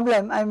a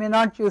problem I may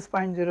not choose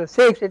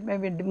 0.06, it may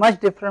be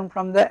much different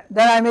from that,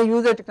 then I may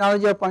use a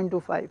technology of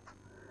 0.25.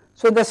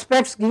 So the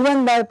specs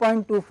given by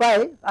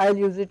 0.25 I will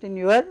use it in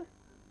your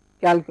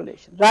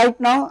calculation. Right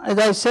now as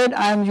I said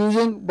I am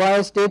using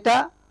Boy's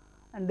data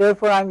and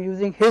therefore I am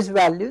using his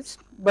values,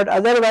 but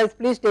otherwise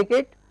please take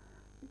it,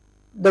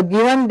 the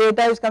given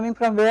data is coming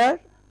from where?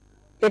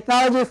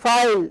 Technology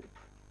file.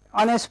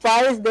 On a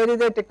SPICE there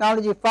is a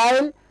technology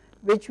file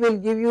which will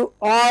give you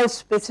all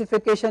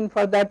specification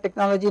for that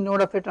technology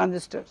node of a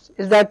transistors.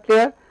 Is that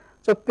clear?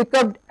 So pick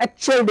up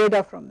actual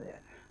data from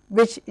there,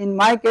 which in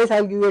my case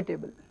I will give you a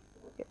table,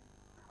 okay,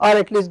 or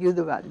at least give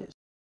the values.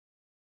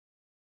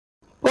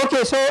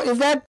 Okay, so is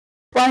that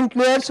point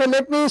clear? So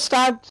let me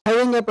start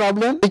having a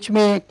problem which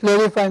may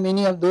clarify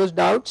many of those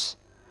doubts.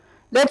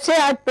 Let us say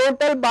our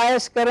total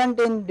bias current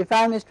in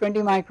DFAM is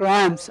 20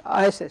 microamps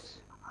ISS.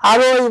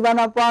 RO is 1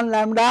 upon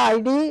lambda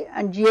ID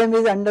and GM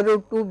is under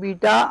root 2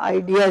 beta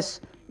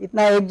IDS.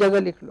 इतना एक जगह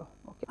लिख लो.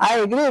 Okay. I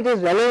agree it is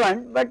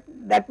relevant, but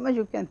that much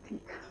you can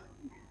think.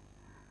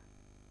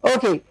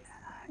 Okay.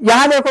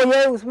 यहाँ देखो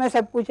ये उसमें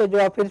सब कुछ है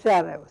जो फिर से आ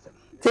रहा है वो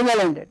सब.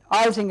 Single ended,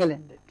 all single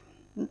ended.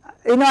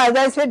 As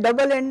I said,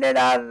 double ended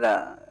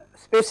are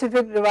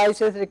specific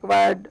devices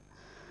required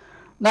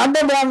Not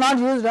that they are not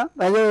used,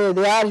 by the way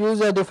they are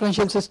used as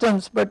differential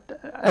systems, but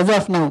as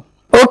of now.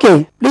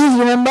 Okay, please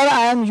remember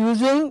I am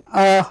using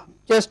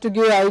just to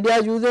give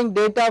idea using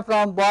data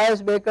from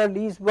Boyce Baker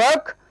Lee's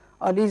work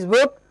or Lee's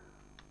book.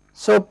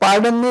 So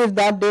pardon me if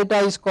that data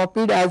is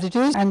copied as it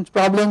is and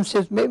problems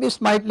is maybe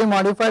slightly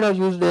modified or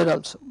used there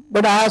also,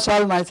 but I have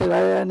solved myself, I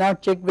have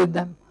not checked with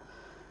them.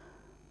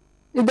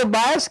 If the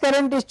bias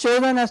current is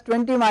chosen as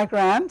 20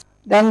 microamps,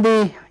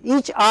 then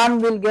each arm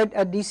will get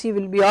a DC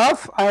will be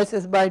of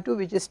ISS by 2,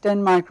 which is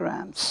 10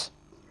 microamps.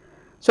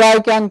 So I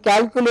can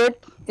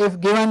calculate if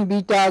given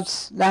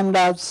betas,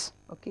 lambdas,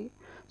 okay.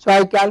 So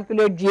I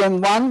calculate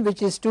GM1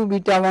 which is 2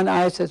 beta 1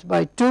 ISS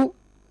by 2,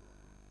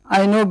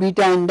 I know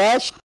beta n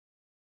dash,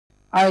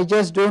 I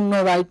just do not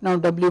know right now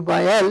W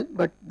by L,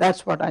 but that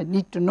is what I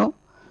need to know.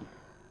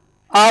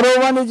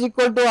 RO1 is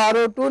equal to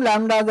RO2,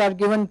 lambdas are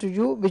given to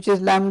you which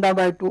is lambda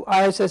by 2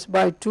 ISS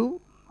by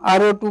 2,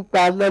 RO2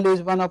 parallel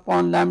is 1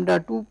 upon lambda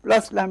 2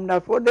 plus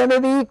lambda 4, they may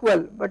be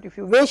equal, but if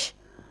you wish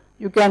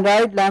you can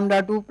write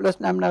lambda 2 plus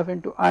lambda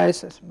into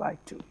ISS by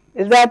 2.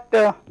 Is that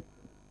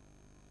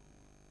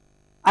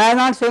I am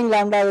not saying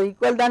lambda are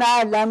equal, then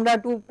I add lambda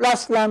 2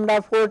 plus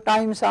lambda 4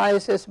 times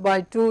ISS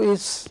by 2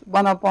 is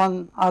 1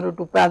 upon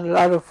RO2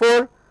 parallel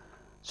RO4.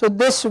 So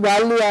this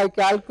value I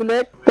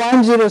calculate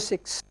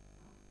 0.06,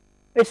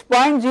 it is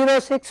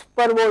 0.06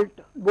 per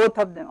volt both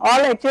of them,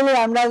 all actually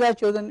lambdas are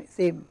chosen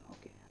same.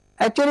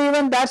 Actually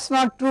even that is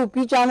not true,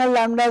 p channel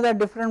lambdas are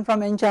different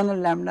from n channel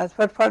lambdas,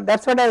 but that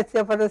is what I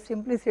say for the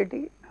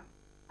simplicity.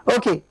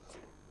 Okay.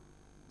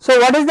 So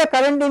what is the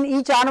current in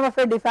each arm of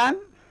a diff amp?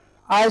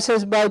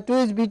 ISS by 2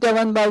 is beta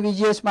 1 by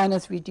VGS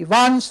minus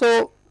VT1,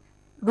 so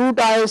root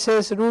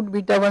ISS root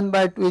beta 1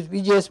 by 2 is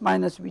VGS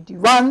minus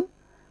VT1.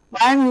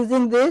 I am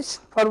using this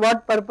for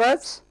what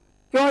purpose?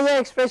 क्यों ये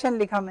expression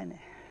लिखा मैंने?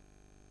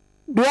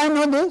 Do I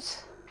know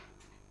this?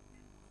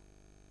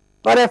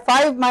 For a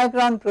 5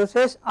 micron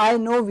process I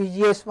know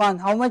VGS1,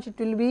 how much it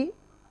will be?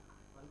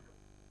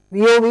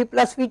 VOV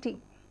plus VT.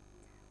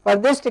 For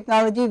this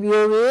technology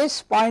VOV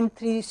is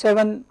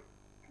 0.37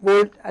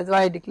 volt as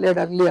I declared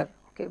earlier,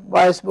 okay,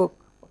 Boyce book,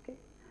 okay.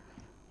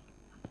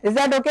 Is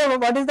that okay?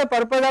 What is the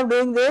purpose of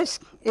doing this?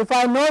 If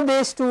I know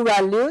these two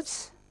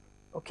values,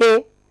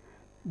 okay,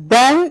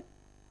 then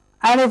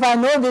and if I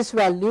know this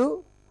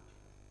value,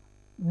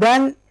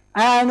 then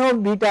I know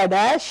beta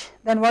dash,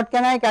 then what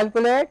can I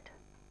calculate?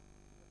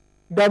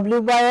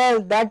 W by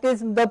L, that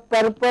is the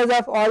purpose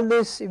of all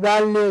this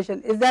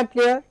evaluation, is that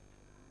clear?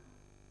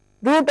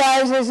 Root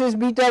ISS is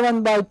beta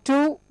 1 by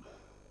 2.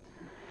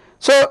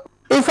 So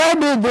if I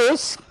do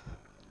this,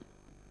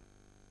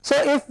 so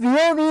if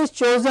VOV is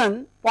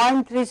chosen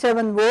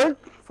 0.37 volt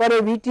for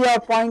a VT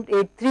of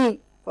 0.83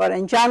 for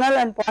N channel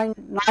and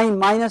 0.9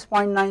 minus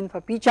 0.9 for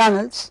P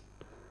channels,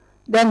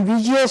 then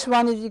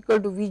VGS1 is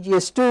equal to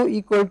VGS2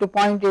 equal to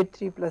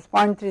 0.83 plus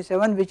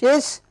 0.37, which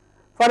is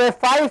for a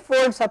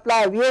 5-fold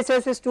supply,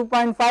 VSS is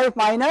 2.5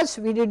 minus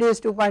VDD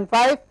is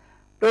 2.5,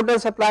 total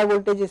supply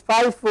voltage is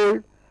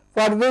 5-fold,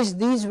 for which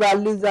these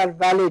values are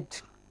valid.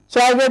 So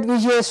I get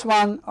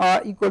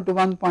VGS1 equal to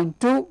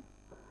 1.2,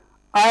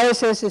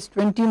 ISS is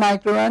 20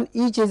 microamp,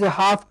 each is a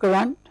half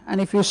current,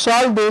 and if you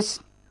solve this,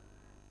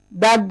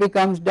 that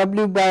becomes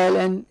W by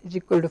Ln is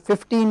equal to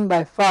 15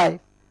 by 5,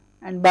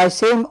 and by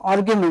same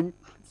argument,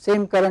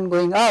 same current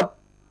going up,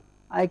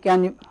 I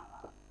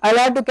will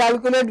have to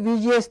calculate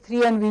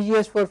VGS3 and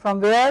VGS4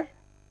 from where?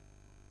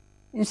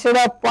 Instead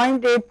of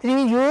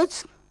 0.83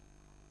 use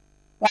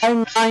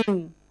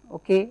 0.9,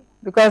 okay,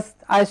 because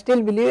I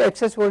still believe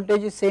excess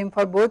voltage is same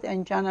for both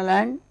N channel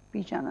and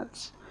P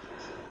channels.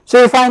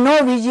 So if I know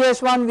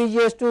VGS1,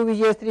 VGS2,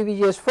 VGS3,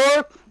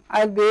 VGS4,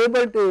 I will be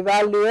able to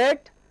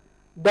evaluate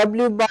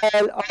W by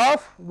L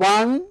of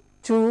 1,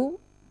 2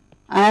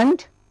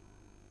 and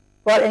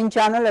for N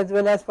channel as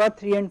well as for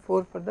 3 and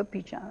 4 for the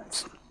P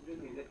channels.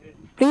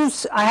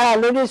 Please, I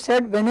have already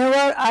said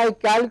whenever I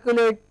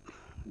calculate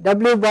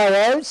W by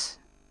L's,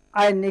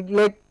 I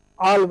neglect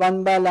all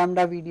 1 by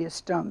lambda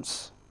VDS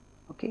terms,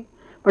 okay.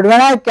 But when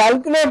I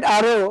calculate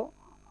RO,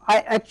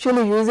 I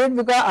actually use it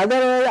because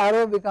otherwise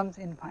RO becomes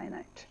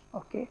infinite,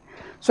 okay.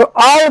 So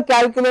all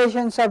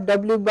calculations of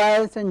W by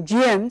L's and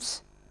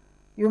GMs,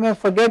 you may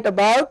forget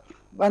about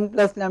 1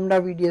 plus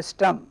lambda VDS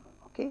term,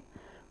 okay.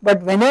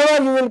 But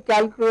whenever you will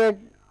calculate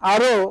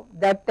RO,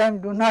 that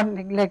time do not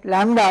neglect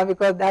lambda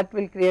because that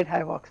will create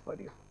havoc for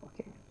you,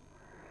 okay.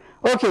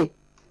 Okay,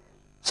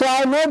 so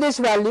I know these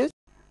values.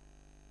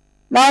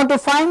 Now to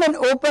find an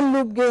open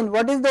loop gain,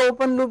 what is the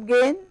open loop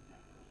gain?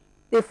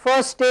 The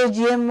first stage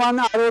GM1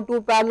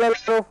 RO2 parallel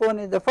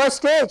RO4 is the first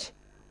stage,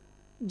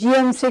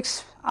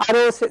 GM6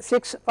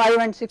 RO6 5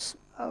 and 6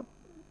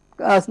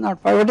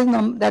 not 5, what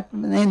is that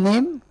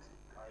name?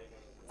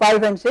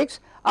 5 and 6,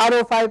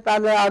 RO5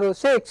 parallel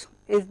RO6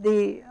 is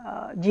the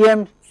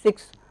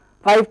GM6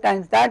 5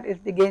 times that is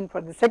the gain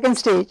for the second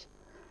stage.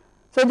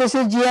 So this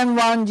is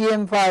GM1,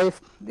 GM5,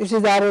 this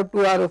is RO2,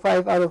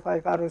 RO5,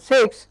 RO5,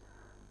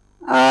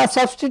 RO6.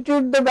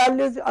 Substitute the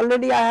values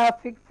already I have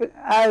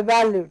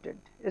evaluated,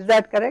 is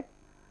that correct?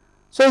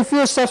 So if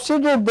you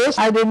substitute this,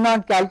 I did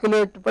not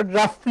calculate, but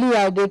roughly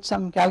I did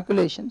some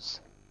calculations.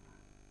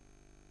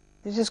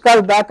 This is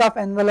called back of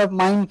envelope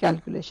mind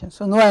calculation.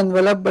 So no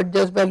envelope, but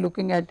just by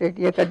looking at it,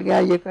 ye cut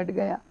gaya, ye cut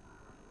gaya.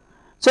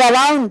 So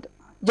around,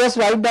 just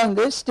write down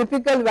this,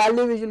 typical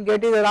value which you will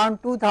get is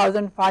around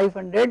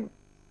 2500.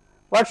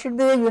 What should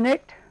be the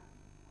unit?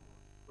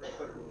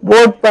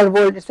 Volt per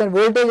volt. It's a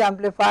voltage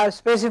amplifier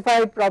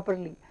specified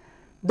properly.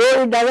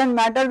 Though it does not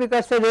matter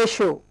because it's a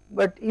ratio,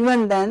 but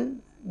even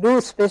then do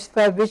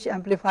specify which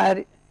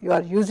amplifier you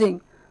are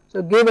using.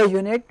 So give a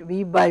unit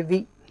V by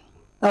V.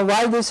 Now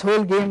why this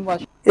whole game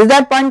was, is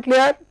that point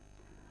clear?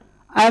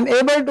 I am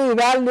able to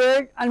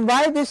evaluate, and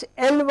why this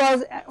L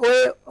was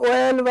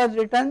OL was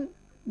written.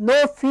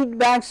 No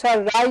feedbacks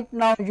are right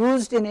now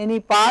used in any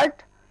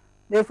part,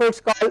 therefore it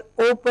is called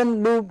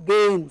open loop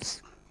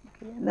gains.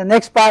 Okay. The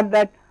next part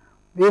that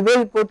we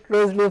will put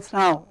closed loops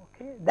now,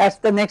 okay. That is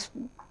the next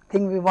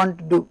thing we want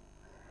to do.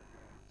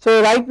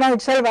 So right now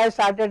itself I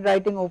started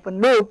writing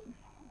open loop,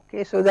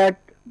 okay, so that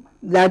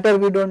later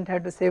we do not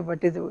have to say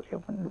what is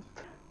open loop.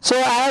 So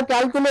I have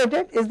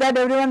calculated, is that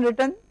everyone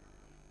written?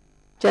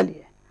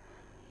 Chaliye.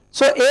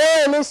 So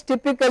AL is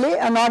typically,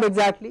 not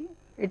exactly,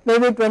 it may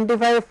be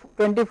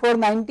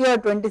 2490 or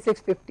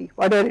 2650,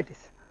 whatever it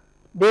is.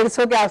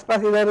 150 के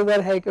आसपास इधर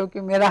उधर है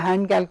क्योंकि मेरा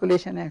hand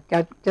calculation है,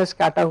 just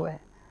काटा हुआ है,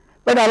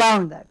 but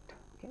around that.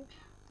 Okay.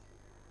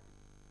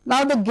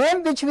 Now the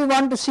game which we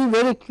want to see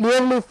very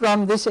clearly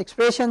from this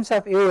expressions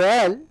of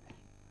AOL,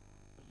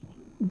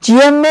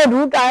 GM में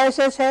root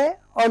ISS है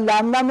और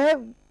lambda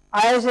में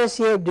ISS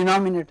ये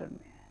डिनोमिनेटर में.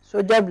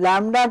 सो जब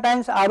lambda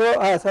times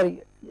RO sorry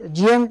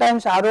GM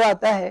times RO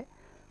आता है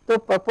तो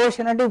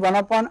प्रोपोर्शनली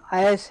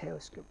 1/IS है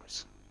उसके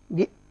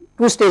ऊपर,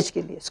 2 स्टेज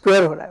के लिए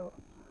स्क्वायर हो रहा है वो.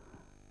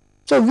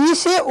 सो वी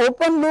से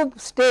open loop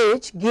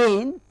stage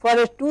gain for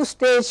a 2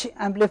 stage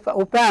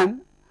amplifier OPAMP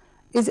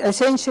is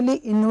essentially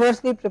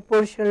inversely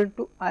proportional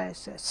to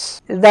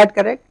ISS. Is that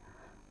correct?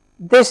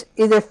 This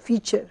is a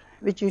feature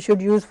which you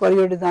should use for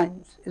your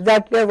designs. Is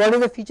that clear? What is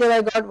the feature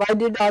I got? Why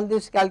did all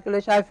this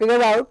calculation? I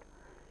figured out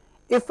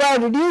if I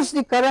reduce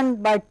the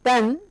current by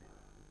 10,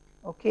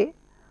 okay,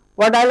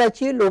 what I will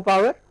achieve? Low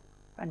power,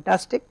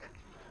 fantastic.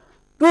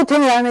 2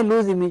 things I may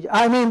lose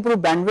I may improve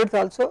bandwidth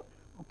also,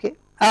 okay,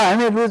 I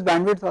may lose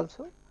bandwidth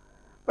also,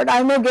 but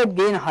I may get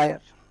gain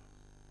higher.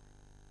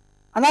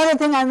 Another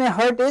thing I may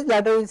hurt is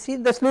that I will see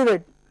the slew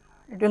rate,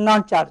 it will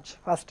not charge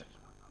faster,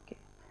 okay.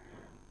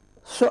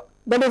 So,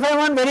 but if I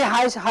want very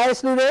high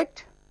slew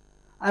rate,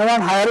 I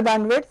want higher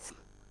bandwidth,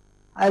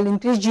 I will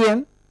increase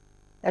GM,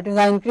 that means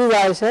I increase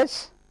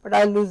ISS, but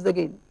I will lose the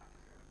gain,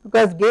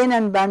 because gain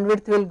and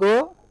bandwidth will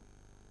go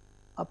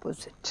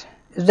opposite.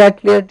 Is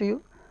that clear to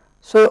you?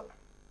 So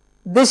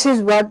this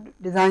is what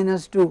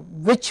designers do,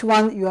 which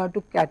one you have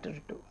to cater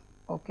to,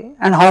 okay,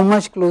 and how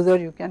much closer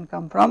you can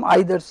come from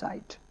either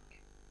side.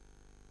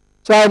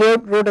 So I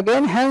wrote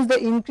again, hence the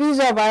increase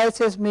of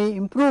ISS may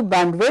improve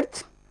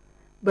bandwidth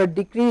but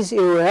decrease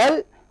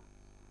AOL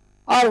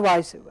or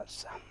vice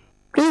versa.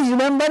 Please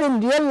remember,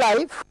 in real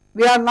life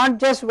we are not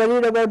just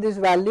worried about these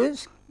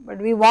values, but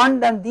we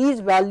want that these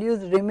values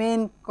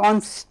remain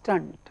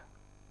constant,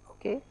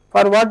 okay.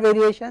 For what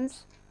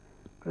variations?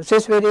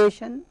 Process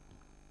variation,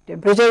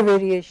 temperature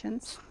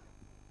variations,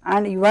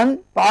 and even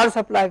power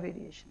supply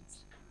variations.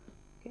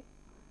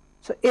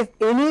 So if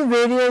any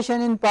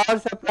variation in power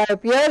supply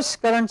appears,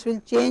 currents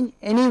will change,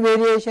 any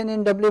variation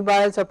in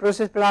W/L or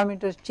process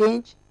parameters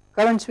change,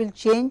 currents will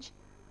change,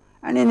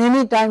 and in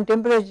any time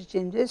temperature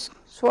changes,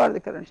 so are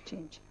the currents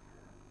change.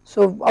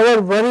 So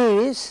our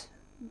worry is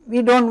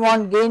we do not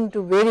want gain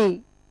to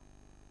vary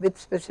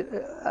with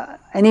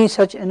any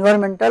such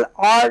environmental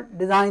or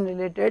design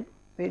related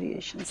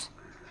variations.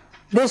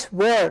 This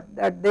word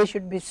that they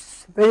should be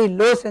very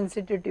low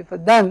sensitivity for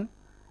them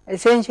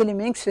essentially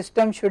means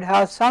system should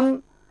have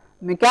some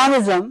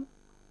mechanism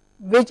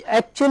which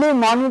actually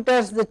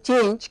monitors the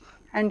change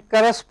and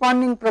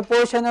corresponding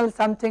proportional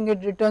something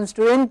it returns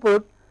to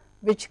input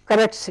which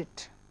corrects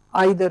it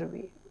either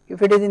way.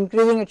 If it is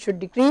increasing it should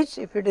decrease,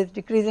 if it is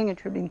decreasing it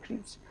should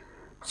increase.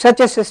 Such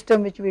a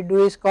system which we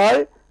do is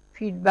called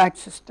feedback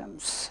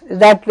systems. Is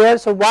that clear?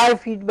 So why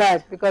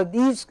feedback? Because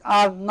these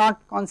are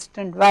not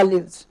constant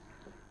values.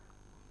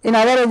 In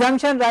our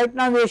assumption right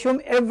now we assume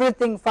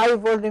everything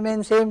 5 volt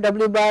remains same,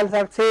 W/L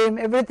are same,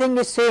 everything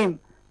is same.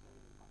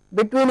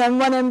 Between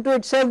M1 M2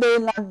 itself they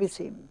will not be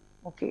same,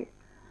 okay.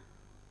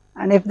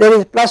 And if there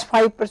is plus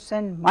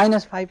 5%,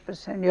 minus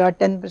 5%, you have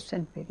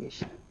 10%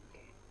 variation,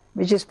 okay,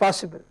 which is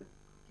possible.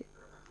 Okay.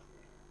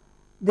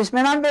 This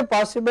may not be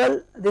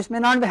possible, this may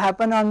not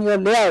happen on your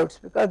layouts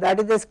because that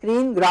is the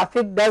screen,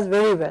 graphic does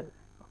very well,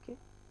 okay.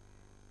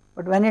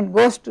 But when it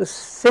goes to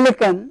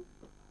silicon,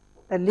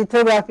 the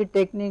lithography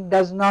technique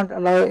does not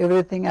allow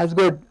everything as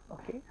good,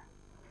 okay.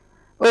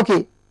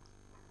 Okay.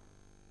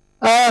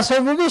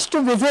 So we wish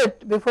to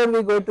visit before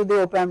we go to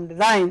the OPAMP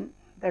design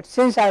that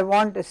since I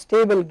want a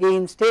stable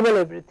gain, stable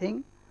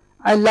everything,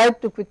 I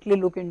like to quickly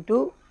look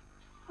into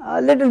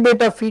a little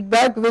bit of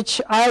feedback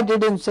which I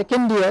did in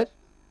second year,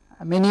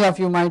 many of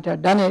you might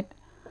have done it.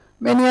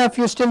 Many of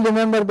you still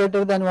remember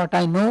better than what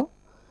I know,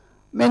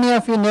 many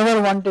of you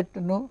never wanted to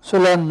know, so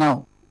learn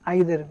now,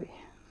 either way.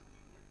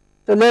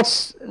 So let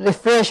us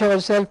refresh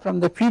ourselves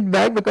from the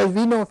feedback, because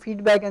we know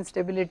feedback and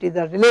stability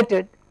are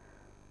related.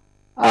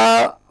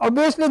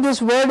 Obviously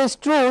this word is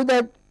true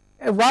that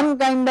one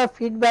kind of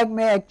feedback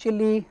may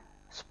actually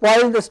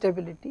spoil the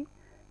stability,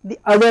 the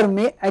other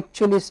may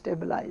actually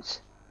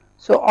stabilize.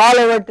 So all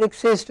our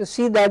tricks is to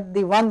see that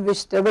the one which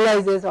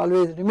stabilizes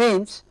always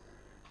remains,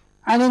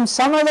 and in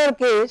some other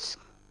case,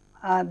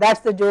 that is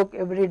the joke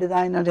every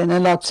designer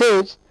analog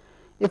says,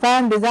 if I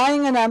am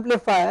designing an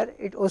amplifier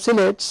it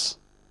oscillates,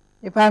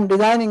 if I am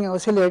designing an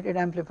oscillator it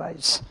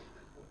amplifies.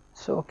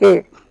 So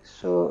okay,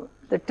 so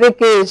the trick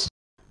is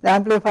the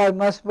amplifier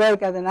must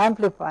work as an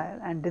amplifier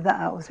and the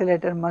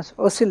oscillator must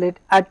oscillate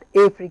at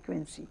a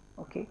frequency,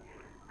 okay,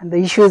 and the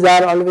issues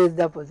are always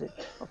the opposite.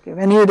 Okay,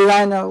 when you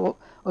design a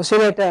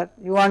oscillator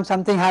you want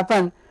something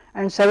happen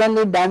and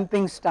suddenly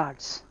damping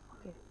starts,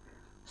 okay.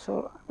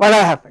 So what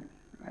will happen?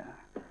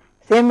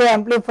 Same way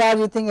amplifier,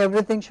 you think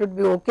everything should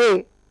be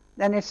okay,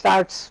 then it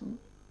starts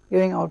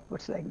giving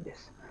outputs like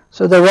this.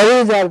 So the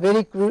worries are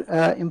very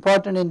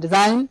important in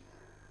design,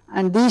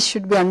 and these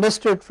should be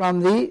understood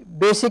from the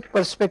basic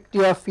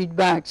perspective of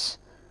feedbacks.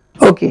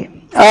 Okay,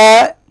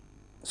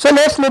 so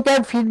let us look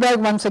at feedback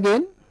once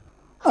again.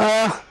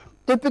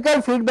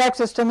 Typical feedback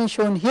system is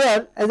shown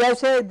here. As I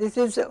said, this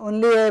is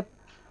only a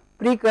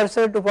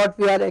precursor to what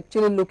we are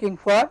actually looking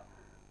for,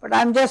 but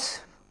I am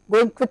just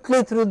going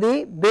quickly through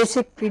the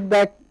basic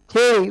feedback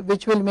theory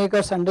which will make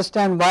us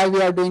understand why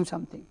we are doing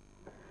something.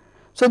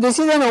 So this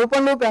is an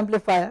open loop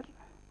amplifier,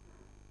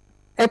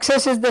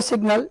 Xs is the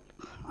signal,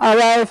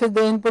 RIF is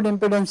the input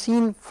impedance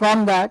seen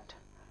from that,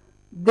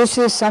 this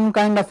is some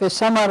kind of a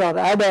summer or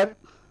adder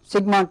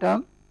sigma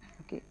term,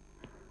 okay.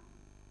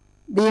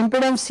 The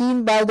impedance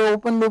seen by the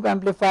open loop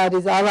amplifier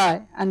is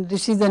Ri and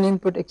this is an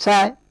input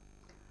Xi,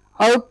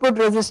 output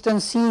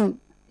resistance seen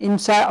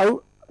inside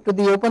out to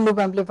the open loop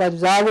amplifier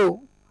is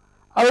Ro,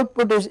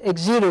 output is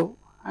X0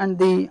 and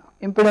the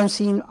impedance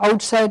seen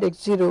outside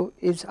X0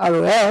 is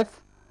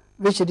ROF,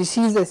 which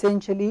receives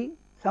essentially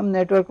some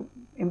network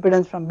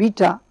impedance from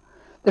beta.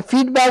 The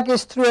feedback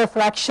is through a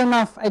fraction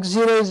of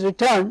X0 is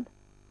returned.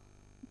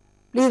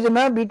 Please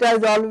remember beta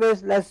is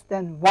always less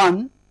than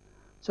 1,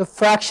 so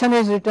fraction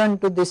is returned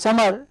to the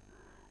summer,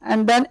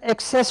 and then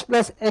Xs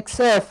plus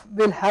Xf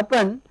will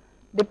happen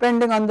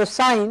depending on the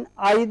sign,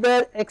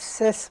 either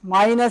Xs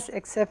minus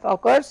Xf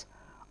occurs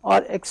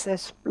or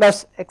Xs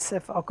plus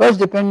Xf occurs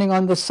depending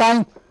on the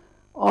sign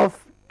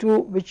of 2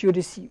 which you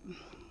receive.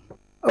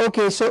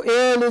 Okay, so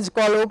AL is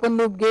called open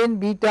loop gain,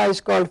 beta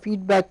is called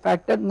feedback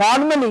factor.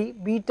 Normally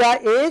beta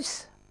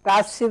is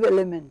passive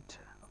element,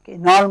 okay,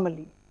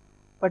 normally,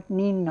 but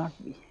need not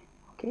be,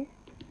 okay,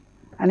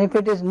 and if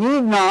it is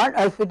need not,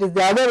 or if it is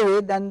the other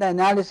way, then the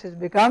analysis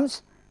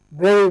becomes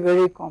very,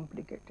 very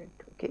complicated,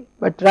 okay,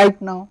 but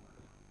right now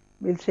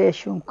we will say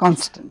assume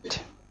constant.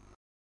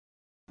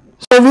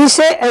 So we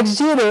say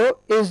X0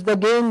 is the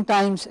gain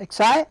times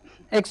Xi,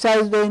 Xi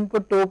is the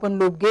input to open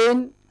loop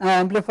gain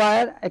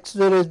amplifier,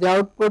 X0 is the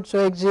output,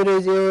 so X0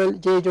 is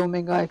AOL j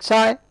omega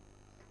Xi,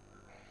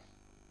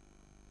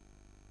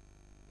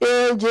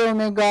 AOL j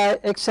omega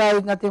Xi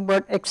is nothing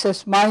but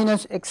Xs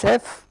minus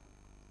Xf,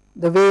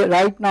 the way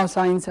right now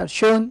signs are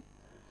shown,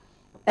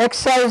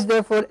 Xi is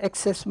therefore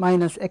Xs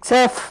minus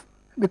Xf,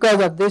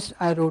 because of this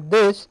I wrote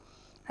this,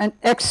 and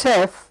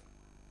Xf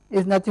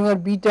is nothing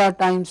but beta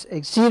times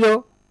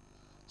X0.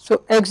 So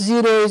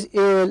X0 is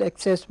AOL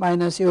Xs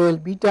minus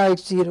AOL beta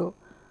X0.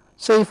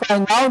 So if I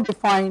now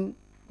define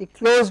the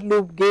closed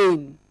loop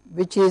gain,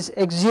 which is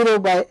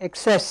X0 by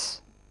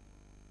Xs,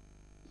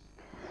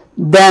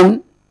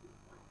 then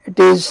it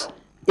is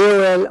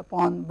AOL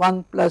upon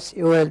 1 plus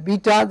AOL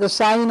beta. The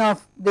sign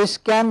of this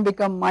can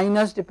become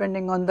minus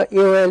depending on the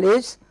AOL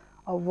is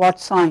of what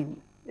sign,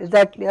 is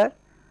that clear?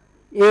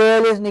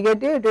 AOL is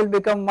negative, it will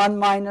become 1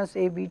 minus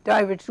A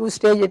beta, if it is 2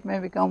 stage it may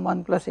become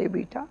 1 plus A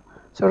beta.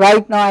 So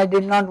right now I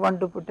did not want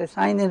to put a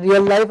sign, in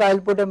real life I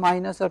will put a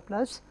minus or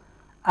plus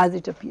as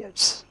it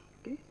appears,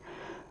 okay.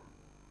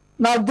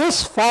 Now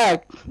this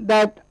fact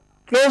that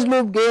closed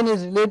loop gain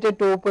is related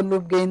to open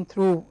loop gain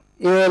through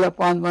AOL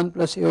upon 1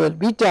 plus AOL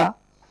beta,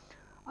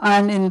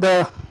 and in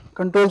the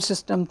control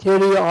system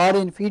theory or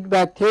in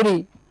feedback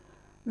theory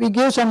we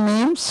give some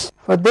names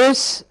for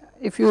this.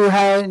 If you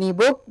have any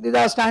book, these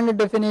are standard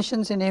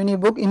definitions in any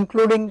book,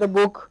 including the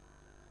book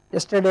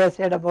yesterday I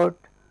said about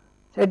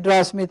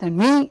Cedra, Smith and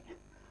me,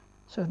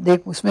 so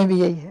देख उसमें भी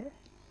यही है.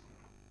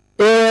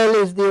 AL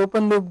is the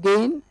open loop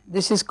gain,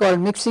 this is called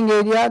mixing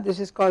area, this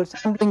is called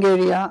sampling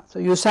area. So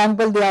you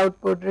sample the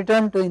output,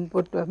 return to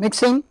input to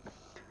mixing.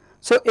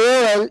 So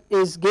AL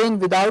is gain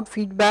without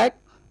feedback,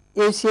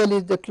 ACL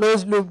is the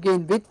closed loop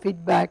gain with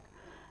feedback,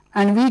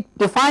 and we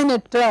define a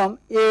term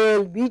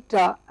AL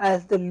beta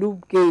as the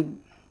loop gain,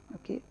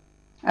 okay,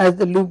 as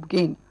the loop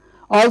gain.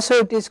 Also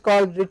it is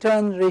called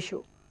return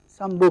ratio,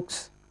 some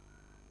books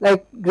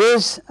like Gray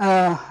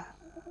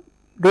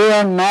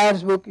and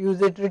Mayer's book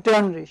use it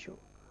return ratio,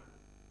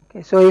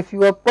 Okay, so if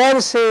your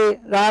per se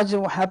Raj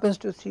happens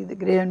to see the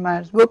Gray and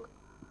Myers book,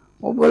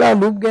 वो बोला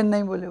loop gain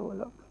नहीं बोले वो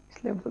लोग,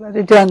 इसलिए बोला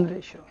return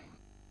ratio.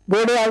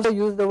 Bode also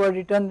use the word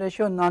return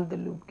ratio, not the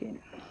loop gain.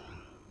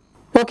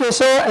 Okay,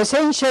 so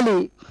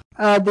essentially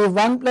the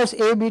 1 plus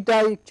A beta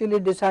actually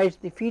decides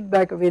the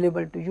feedback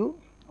available to you,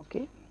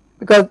 okay,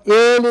 because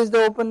AL is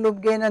the open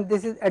loop gain and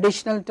this is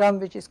additional term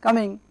which is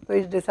coming, so it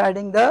is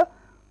deciding the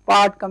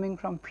part coming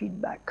from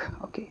feedback,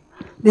 okay.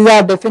 These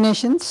are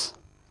definitions.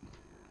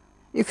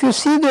 If you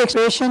see the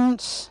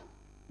expressions,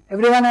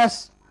 everyone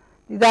has,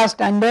 these are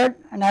standard,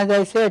 and as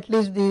I say, at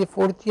least the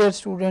 4th year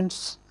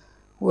students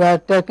who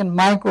have taken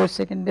my course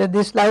second year,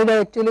 this slide I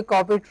actually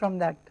copied from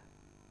that.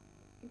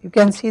 You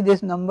can see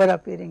this number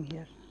appearing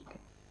here. Okay.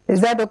 Is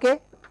that okay?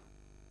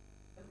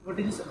 What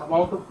is this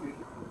amount of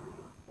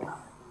feedback?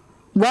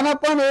 1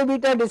 upon A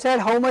beta decide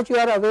how much you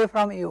are away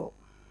from AO.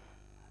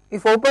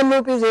 If open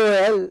loop is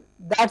AOL,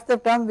 that is the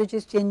term which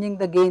is changing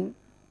the gain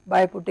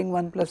by putting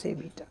 1 plus A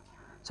beta.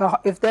 So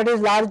if that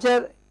is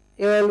larger,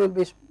 AOL will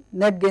be,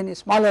 net gain is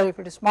smaller, if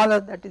it is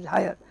smaller that is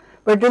higher,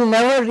 but it will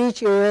never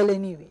reach AOL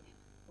anyway,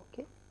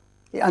 okay,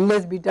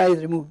 unless beta is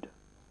removed.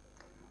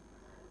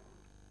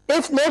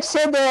 If let us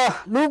say the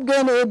loop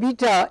gain A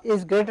beta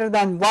is greater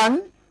than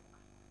 1,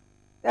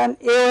 then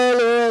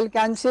AOL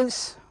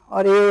cancels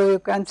or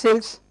AOA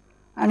cancels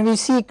and we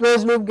see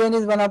closed loop gain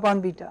is 1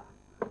 upon beta.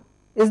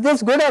 Is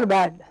this good or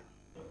bad?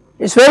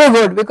 It is very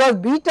good because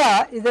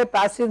beta is a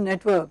passive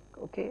network,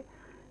 okay,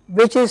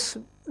 which is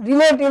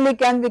relatively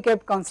can be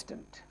kept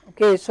constant,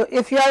 okay. So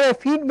if you have a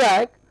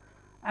feedback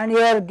and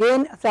your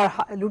gains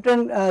are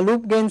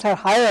loop gains are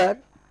higher,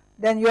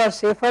 then you are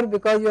safer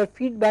because your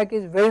feedback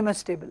is very much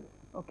stable,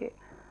 okay.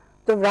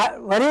 So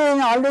worry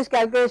in all this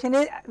calculation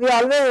is we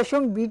always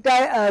assume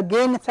beta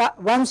gain,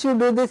 once you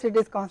do this it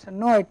is constant.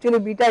 No, actually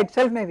beta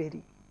itself may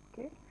vary,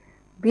 okay.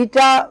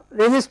 Beta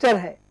resistor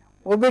है,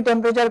 वो भी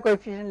temperature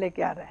coefficient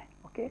लेके आ रहा है,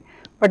 okay.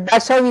 But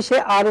that's how we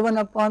say R1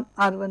 upon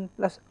R1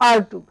 plus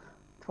R2.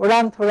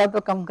 थोड़ा तो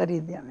कम कर ही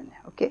दिया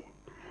मैंने, okay.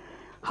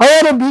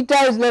 However, beta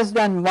is less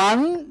than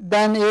 1,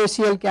 then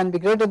ACL can be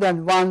greater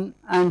than 1,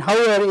 and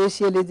however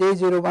ACL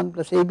is A01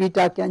 plus A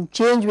beta can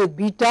change with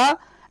beta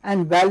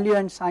and value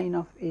and sign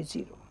of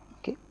A0,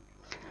 okay.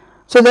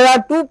 So there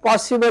are two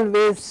possible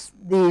ways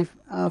the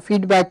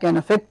feedback can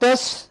affect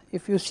us.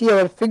 If you see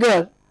our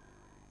figure,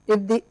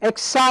 if the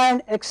XI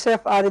and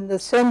XF are in the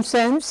same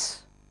sense,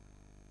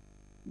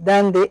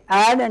 then they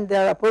add and they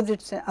are opposite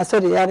sense,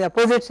 they are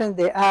opposite sense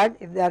they add,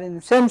 if they are in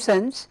the same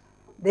sense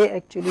they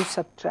actually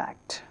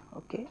subtract,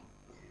 okay.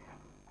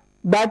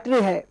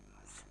 Battery है,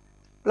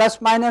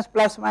 plus minus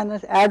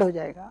add हो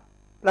जाएगा,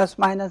 plus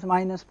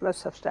minus plus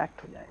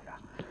subtract हो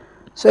जाएगा.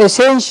 So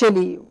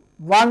essentially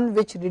one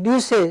which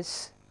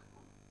reduces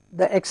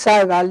the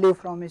Xi value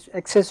from its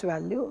excess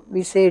value,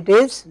 we say it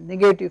is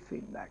negative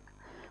feedback,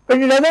 but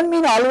it does not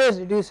mean always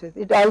reduces,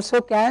 it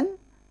also can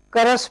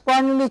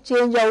correspondingly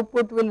change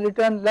output, will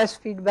return less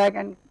feedback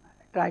and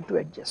try to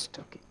adjust,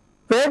 okay.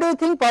 Where do you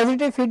think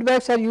positive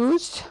feedbacks are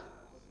used?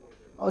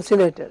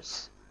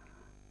 Oscillators.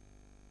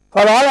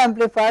 For all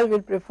amplifiers we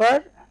will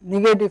prefer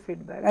negative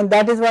feedback, and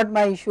that is what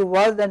my issue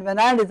was, that when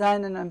I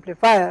design an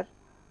amplifier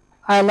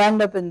I will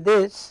end up in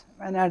this,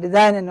 when I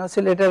design an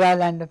oscillator I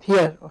will end up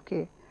here,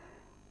 okay,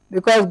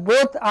 because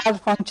both are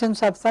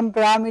functions of some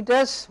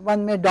parameters,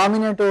 one may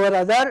dominate over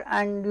other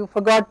and you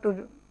forgot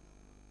to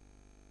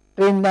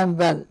train them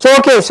well. So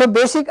okay, so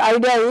basic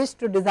idea is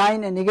to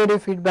design a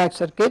negative feedback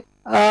circuit.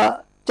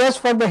 Just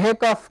for the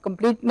heck of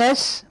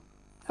completeness,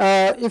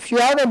 if you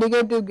have a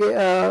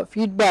negative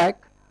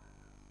feedback,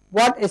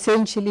 what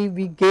essentially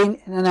we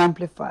gain in an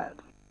amplifier.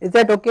 Is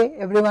that okay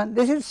everyone?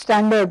 This is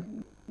standard.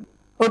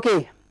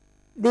 Okay,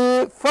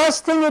 the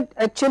first thing it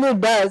actually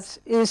does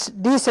is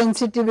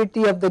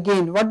desensitivity of the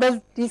gain. What does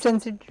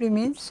desensitivity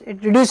means?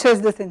 It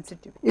reduces the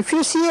sensitivity. If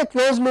you see a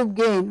closed loop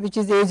gain which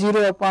is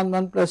A0 upon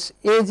 1 plus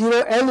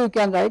A0L, you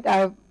can write,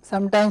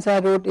 sometimes I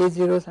wrote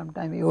A0,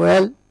 sometimes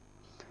AOL.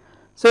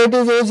 So it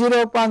is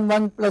A0 upon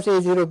 1 plus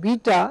A0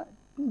 beta,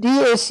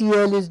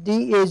 DACL is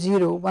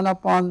DA0 1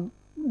 upon,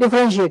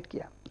 differentiate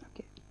किया,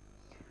 okay.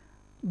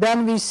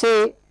 Then we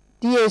say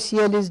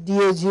DACL is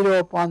DA0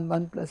 upon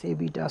 1 plus A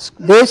beta.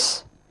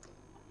 This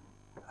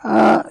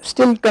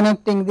still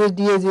connecting this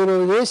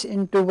DA0 this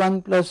into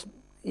 1 plus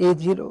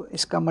A0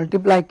 इसका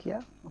multiply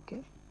किया,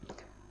 okay.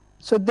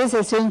 So this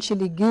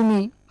essentially give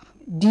me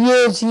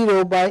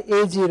DA0 by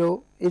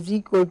A0 is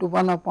equal to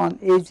 1 upon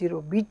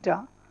A0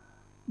 beta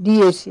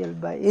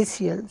DACL by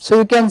ACL. So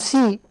you can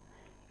see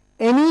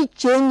any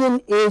change in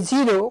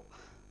A0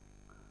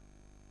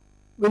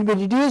 will be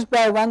reduced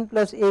by 1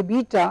 plus A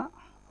beta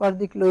for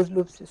the closed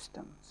loop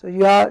system. So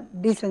you are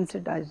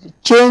desensitized. The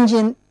change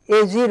in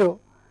A0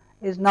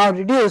 is now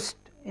reduced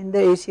in the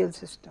ACL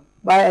system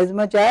by as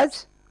much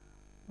as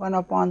 1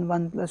 upon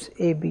 1 plus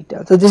A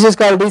beta. So this is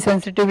called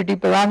desensitivity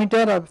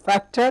parameter or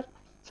factor.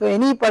 So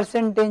any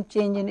percentage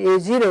change in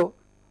A0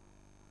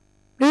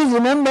 Please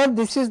remember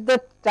this is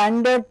the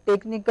standard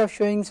technique of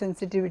showing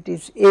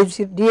sensitivities.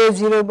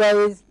 dA0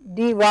 by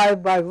dy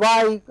by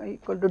y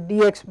equal to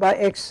dx by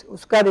x,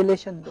 uska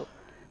relation do.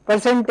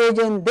 Percentage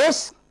in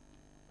this,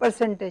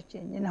 percentage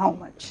change in how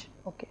much,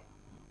 okay.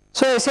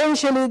 So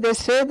essentially they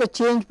say the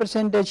change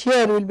percentage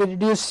here will be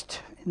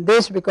reduced in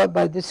this because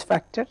by this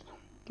factor,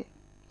 okay.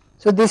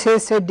 So this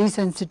is a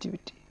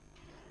desensitivity.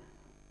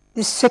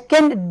 The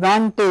second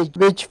advantage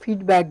which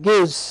feedback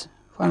gives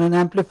for an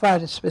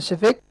amplifier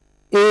specific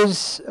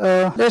is,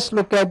 let us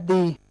look at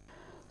the,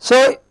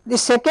 so the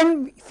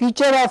second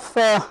feature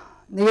of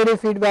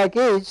negative feedback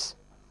is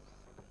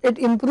it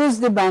improves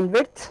the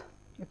bandwidth,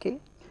 okay.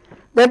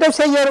 Let us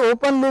say your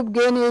open loop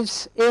gain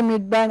is A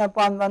midband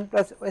upon 1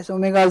 plus S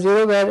omega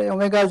 0, where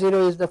omega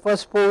 0 is the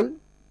first pole,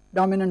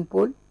 dominant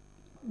pole.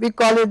 We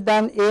call it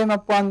then AM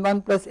upon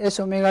 1 plus S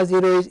omega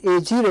 0 is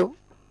A0,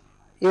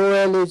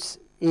 AOL is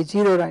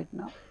A0 right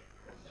now.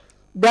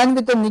 Then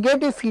with the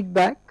negative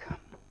feedback,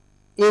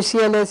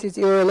 ACLS is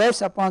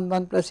AOLS upon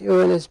 1 plus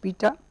AOLS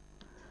beta.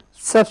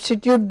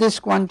 Substitute this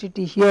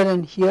quantity here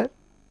and here,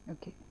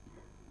 okay.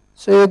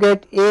 So you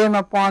get AM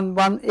upon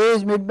 1, A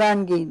is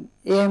midband gain,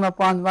 AM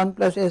upon 1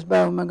 plus S by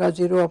omega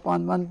 0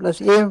 upon 1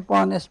 plus AM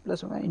upon S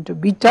plus omega into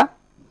beta.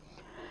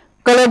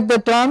 Collect the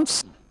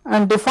terms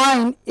and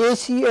define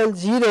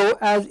ACL0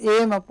 as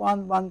AM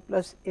upon 1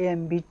 plus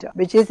AM beta,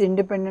 which is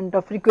independent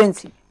of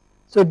frequency.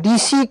 So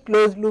DC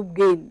closed loop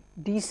gain,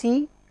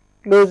 DC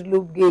closed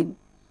loop gain,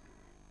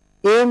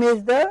 AM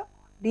is the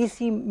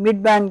DC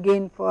midband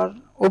gain for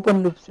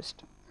open loop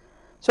system.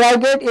 So I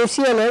get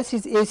ACLS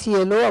is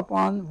ACLO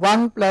upon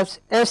 1 plus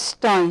S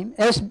time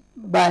S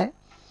by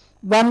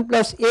 1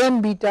 plus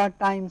AM beta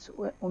times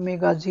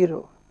omega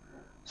 0.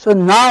 So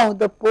now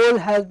the pole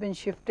has been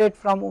shifted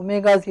from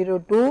omega 0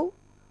 to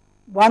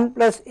 1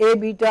 plus A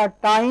beta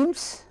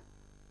times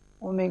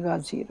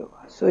omega 0.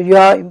 So you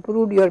have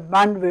improved your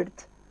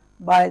bandwidth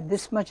by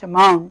this much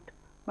amount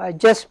by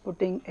just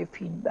putting a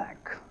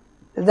feedback.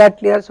 Is that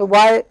clear? So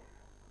why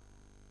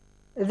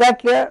is that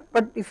clear?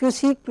 But if you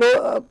see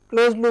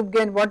closed loop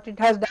gain, what it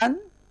has done?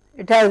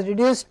 It has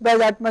reduced by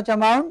that much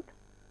amount,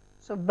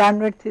 so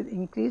bandwidth is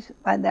increased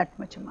by that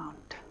much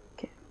amount,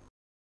 okay.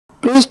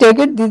 Please take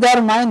it, these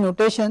are my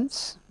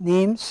notations,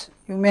 names,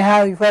 you may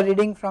have if you are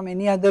reading from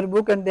any other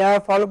book and they are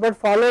followed, but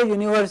follow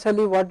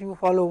universally what you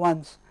follow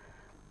once.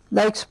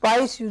 Like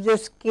SPICE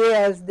uses K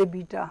as the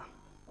beta,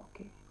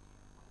 okay.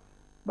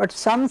 But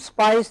some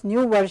SPICE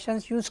new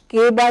versions use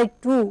K by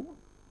 2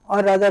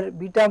 or rather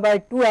beta by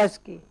 2 as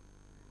K.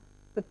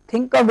 So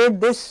think of it,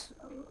 this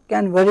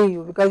can worry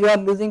you because you are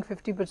losing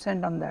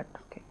 50% on that,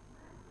 okay.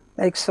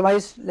 Like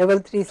SPICE level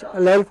 3,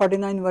 level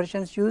 49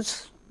 versions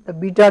use the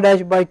beta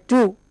dash by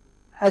 2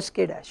 as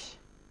K dash,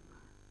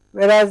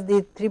 whereas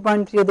the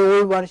 3.3 of the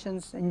old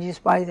versions in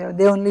GSPICE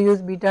they only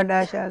use beta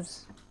dash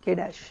as K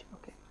dash,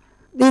 okay.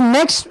 The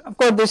next, of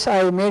course this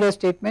I made a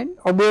statement,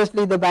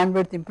 obviously the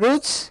bandwidth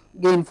improves,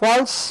 gain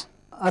falls.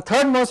 A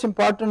third most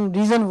important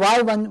reason why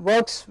one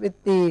works with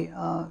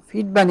the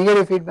feedback,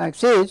 negative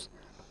feedbacks is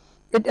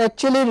it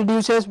actually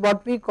reduces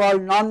what we call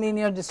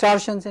nonlinear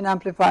distortions in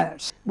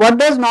amplifiers. What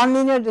does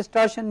nonlinear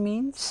distortion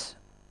means?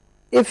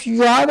 If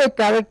you have a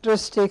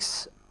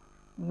characteristics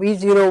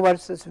V0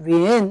 versus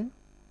Vin,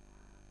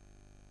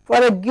 for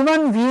a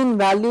given Vin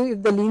value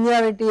if the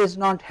linearity is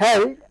not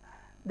held,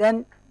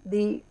 then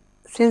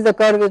since the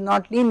curve is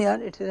not linear,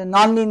 it is a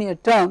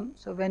nonlinear term.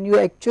 So when you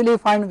actually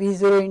find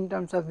V0 in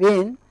terms of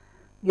Vin,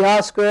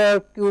 your square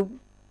cube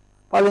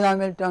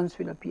polynomial terms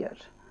will appear.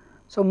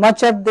 So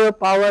much of the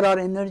power or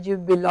energy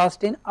will be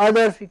lost in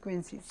other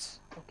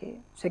frequencies, okay,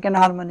 second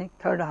harmonic,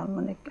 third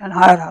harmonic and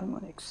higher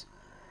harmonics,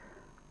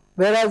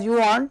 whereas you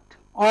want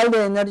all the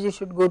energy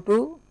should go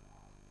to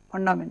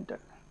fundamental.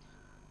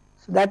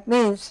 So that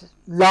means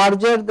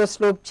larger the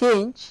slope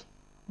change,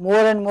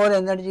 more and more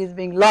energy is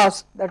being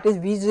lost, that is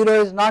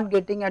V0 is not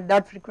getting at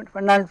that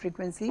fundamental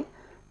frequency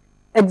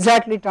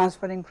exactly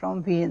transferring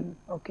from Vn,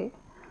 okay.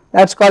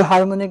 That is called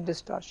harmonic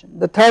distortion.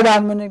 The third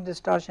harmonic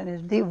distortion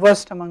is the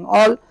worst among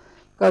all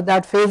because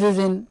that phases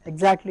in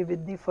exactly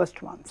with the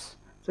first ones.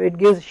 So it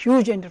gives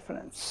huge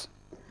interference.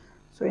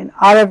 So in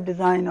RF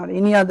design or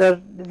any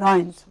other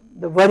designs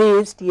the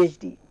worry is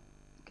THD,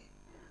 okay.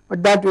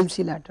 But that we will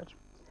see later.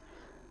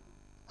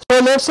 So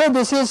let us say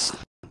this is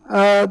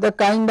the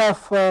kind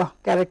of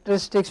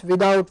characteristics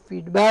without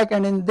feedback,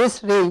 and in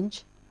this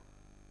range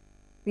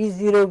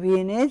V0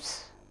 Vn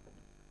is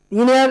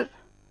linear.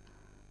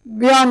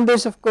 Beyond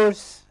this of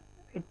course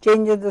it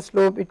changes the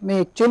slope, it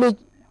may actually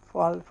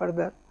fall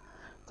further.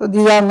 So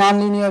these are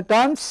nonlinear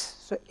terms,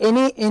 so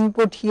any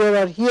input here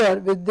or here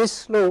with this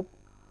slope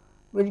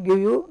will give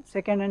you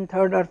second and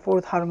third or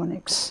fourth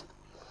harmonics.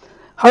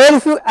 However,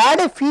 if you add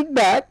a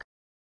feedback,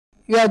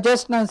 you have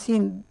just now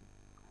seen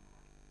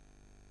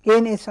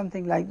gain is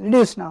something like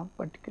reduced now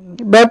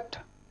particularly, but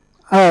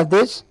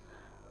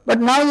but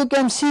now you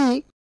can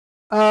see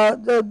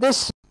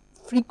this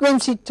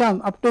frequency term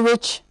up to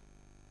which,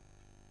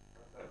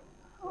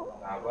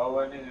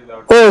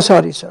 oh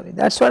sorry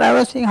that is what I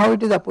was saying, how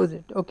it is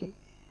opposite, okay.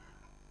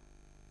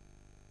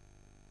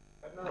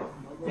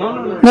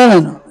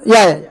 No,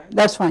 yeah,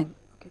 that's fine.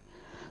 Okay.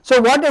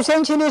 So what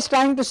essentially is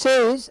trying to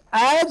say is,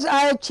 as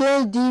I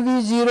change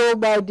dV0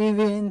 by dV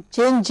in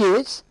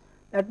changes,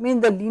 that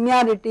means the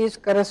linearity is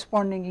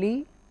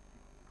correspondingly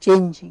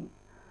changing.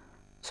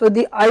 So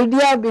the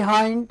idea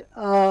behind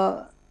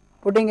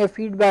putting a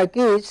feedback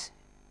is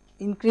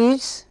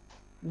increase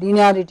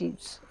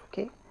linearities.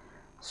 Okay.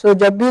 So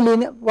जब भी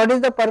linear, what is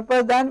the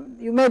purpose then?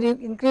 You may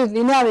increase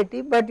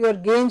linearity, but your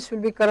gains will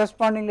be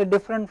correspondingly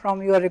different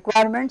from your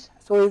requirements,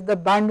 so is the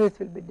bandwidth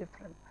will be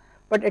different.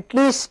 But at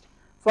least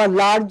for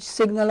large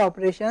signal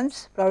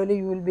operations, probably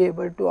you will be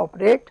able to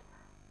operate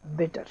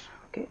better.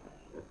 Okay.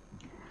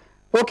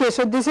 Okay,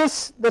 so this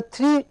is the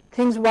three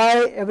things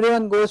why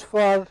everyone goes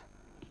for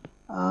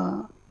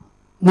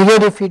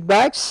negative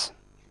feedbacks.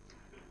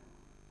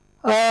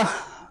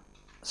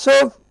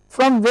 So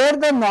from where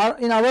the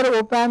in our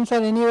op-amps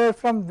or anywhere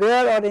from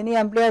where or any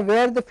amplifier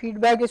where the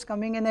feedback is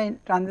coming in a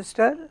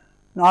transistor,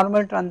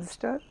 normal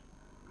transistor,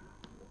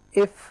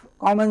 if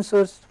common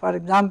source for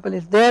example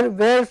is there,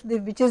 where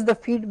which is the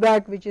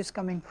feedback which is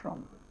coming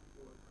from?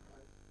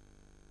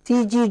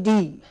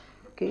 CGD,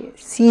 okay,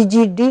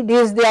 CGD, D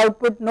is the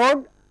output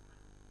node,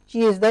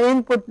 G is the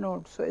input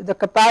node. So the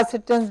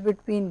capacitance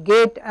between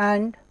gate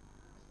and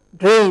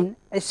drain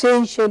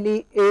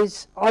essentially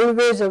is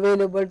always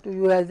available to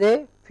you as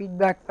a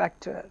feedback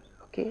factor.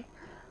 Okay.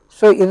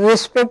 So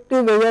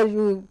irrespective whether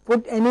you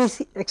put any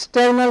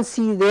external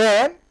C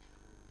there,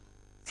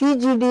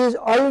 CGD is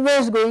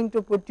always going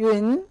to put you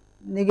in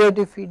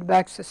negative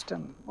feedback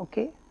system.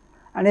 Okay.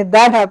 And if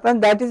that happens,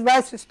 that is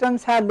why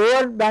systems have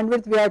lower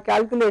bandwidth we have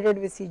calculated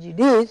with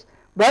CGDs,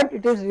 but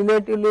it is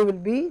relatively will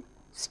be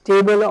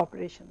stable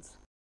operations.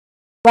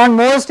 Want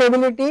more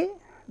stability,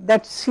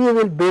 that C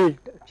will build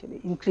actually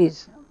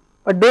increase,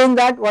 but doing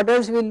that what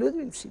else we will lose,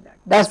 we will see that,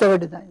 that is our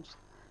designs.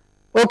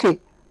 Okay.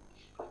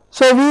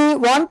 So we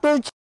want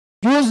to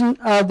use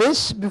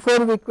this before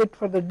we quit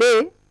for the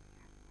day.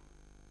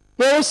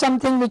 Here is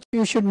something which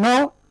you should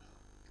know.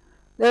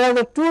 There are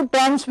the two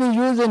terms we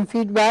use in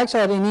feedbacks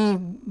or any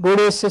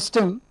Bode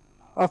system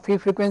of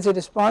frequency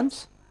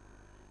response.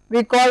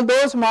 We call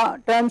those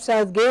terms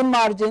as gain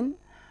margin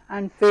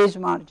and phase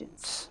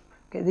margins.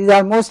 Okay, these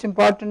are most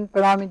important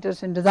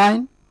parameters in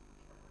design.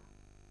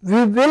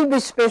 We will be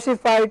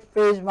specified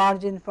phase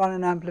margin for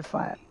an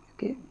amplifier,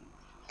 okay,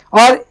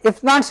 or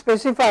if not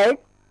specified,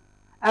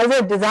 as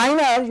a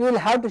designer you will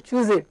have to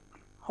choose it,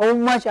 how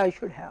much I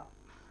should have.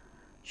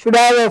 Should I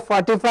have a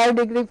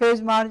 45-degree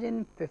phase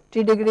margin,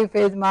 50-degree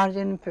phase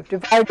margin,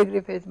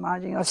 55-degree phase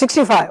margin, or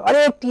 65 or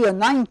 80 or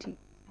 90,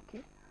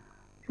 okay.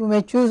 You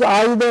may choose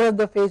either of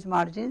the phase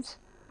margins.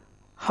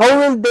 How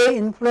will they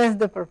influence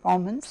the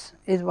performance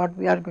is what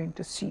we are going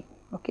to see.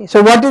 Okay.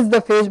 So what is the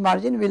phase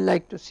margin we will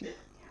like to see.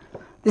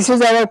 This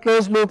is our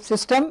closed loop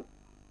system.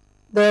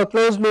 The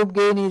closed loop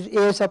gain is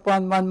As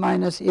upon 1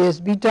 minus As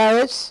beta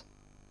S,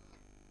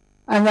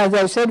 and as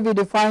I said we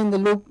define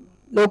the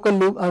local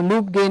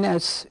loop gain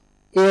as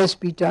As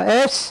beta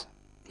S.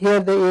 Here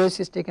the As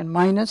is taken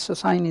minus, so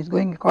sign is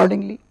going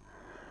accordingly.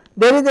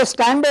 There is a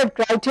standard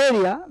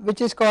criteria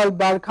which is called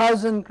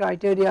Barkhausen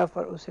criteria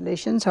for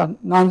oscillations or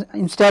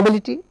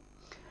non-instability,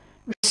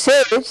 which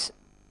says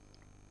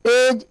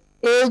Aj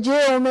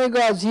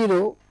omega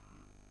 0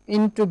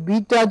 into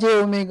beta j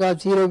omega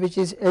 0, which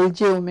is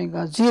Lj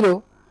omega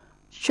 0,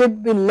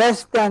 should be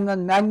less than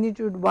 1,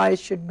 magnitude wise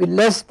should be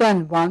less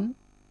than 1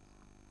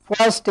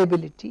 for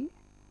stability,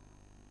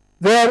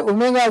 where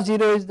omega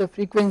 0 is the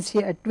frequency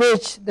at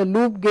which the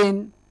loop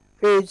gain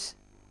phase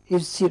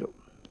is 0.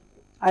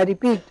 I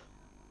repeat,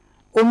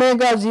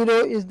 omega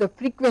 0 is the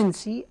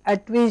frequency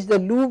at which the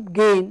loop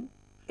gain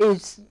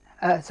is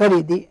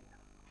the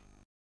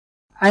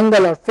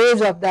angle or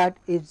phase of that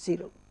is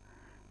 0.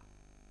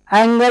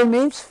 Angle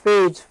means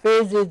phase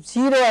is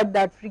 0 at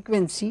that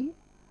frequency.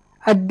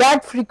 At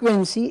that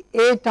frequency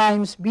A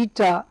times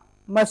beta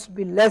must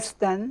be less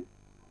than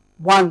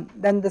 1,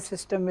 then the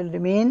system will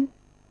remain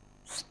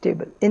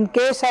stable. In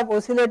case of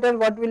oscillator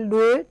what we will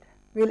do it,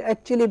 we will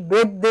actually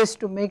break this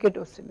to make it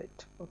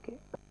oscillate, okay,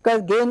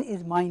 because gain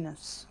is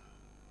minus.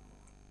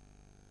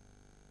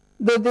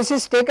 Though this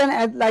is taken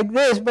as like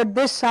this, but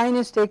this sign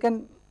is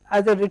taken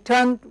as a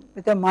return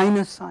with a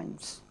minus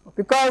signs,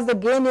 because the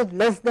gain is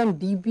less than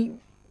dB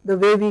the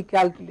way we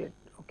calculate,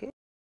 okay.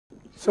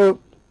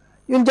 So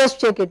you will just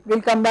check it, we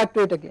will come back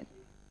to it again.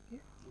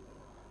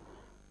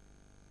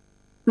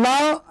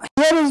 Now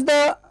here is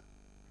the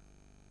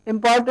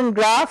important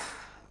graph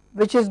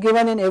which is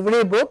given in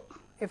every book,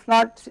 if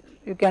not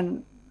you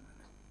can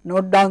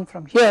note down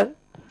from here.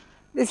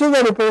 This is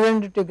a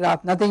representative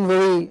graph, nothing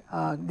very,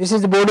 this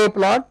is the Bode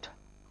plot.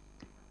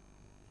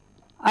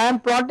 I am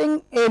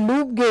plotting a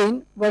loop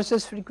gain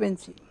versus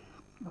frequency,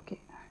 okay.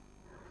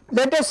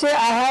 Let us say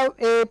I have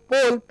a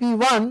pole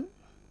P1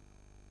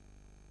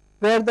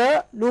 where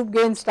the loop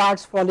gain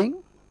starts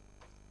falling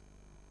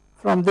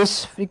from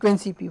this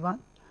frequency P1,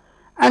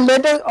 and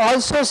let us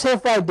also say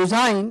for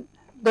design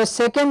the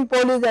second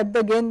pole is at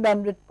the gain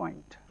bandwidth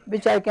point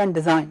which I can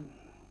design.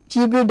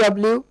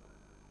 GBW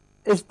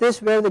is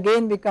this where the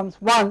gain becomes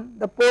 1,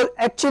 the pole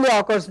actually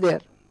occurs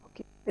there.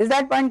 Okay. Is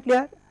that point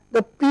clear?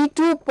 The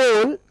P2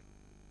 pole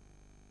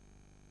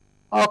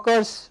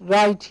occurs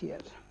right here.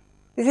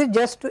 This is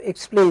just to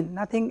explain,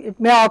 nothing, it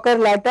may occur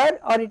later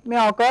or it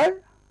may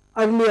occur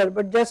earlier,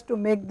 but just to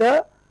make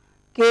the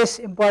case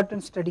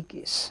important study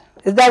case.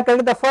 Is that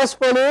correct? The first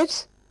pole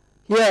is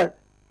here,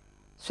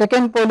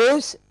 second pole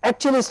is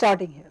actually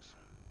starting here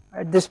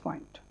at this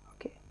point.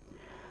 Okay.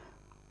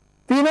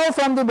 We know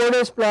from the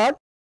Borde's plot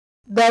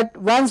that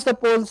once the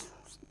poles,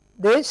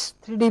 this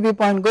 3 dB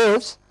point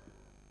goes,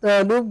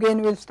 the loop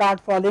gain will start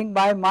falling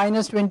by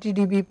minus 20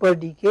 dB per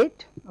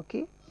decade,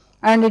 okay,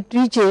 and it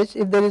reaches,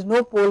 if there is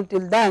no pole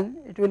till then,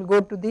 it will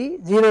go to the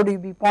 0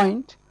 dB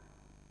point,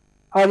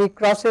 or it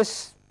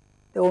crosses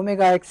the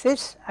omega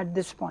axis at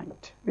this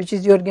point, which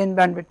is your gain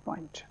bandwidth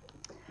point.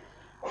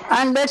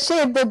 And let us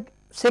say if the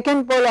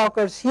second pole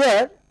occurs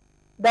here,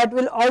 that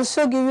will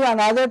also give you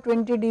another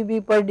 20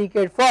 dB per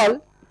decade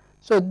fall.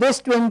 So this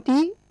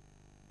 20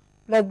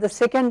 plus the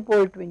second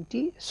pole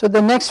 20, so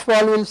the next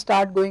fall will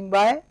start going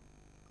by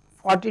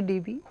 40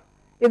 dB.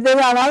 If there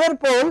is another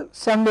pole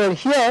somewhere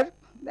here,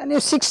 then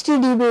if 60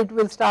 dB it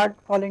will start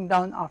falling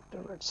down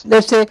afterwards.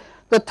 Let us say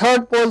the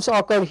third poles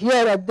occur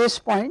here at this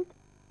point,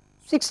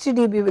 60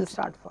 dB will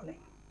start falling.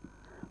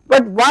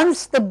 But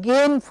once the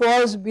gain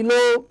falls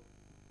below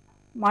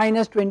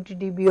minus 20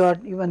 dB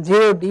or even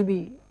 0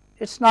 dB,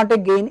 it is not a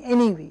gain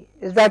anyway,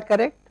 is that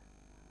correct?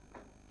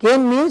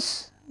 Gain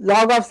means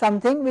log of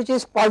something which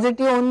is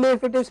positive only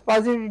if it is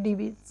positive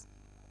dBs,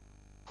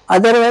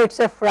 otherwise it is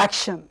a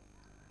fraction,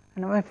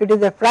 and if it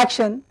is a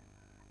fraction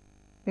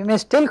we may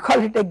still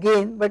call it a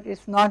gain, but it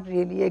is not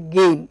really a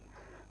gain.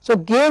 So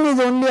gain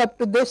is only up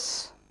to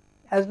this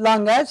as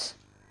long as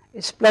it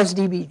is plus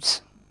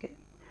dBs. Okay.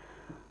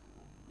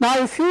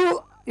 Now if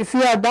you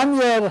have done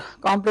your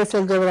complex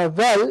algebra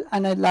well,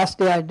 and last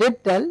day I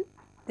did tell,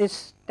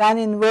 this tan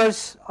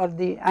inverse or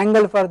the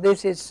angle for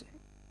this is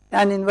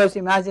tan inverse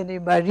imaginary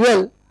by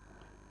real,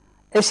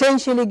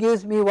 essentially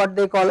gives me what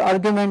they call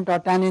argument or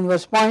tan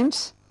inverse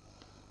points,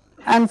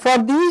 and for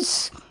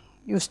these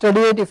you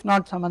study it if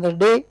not some other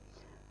day.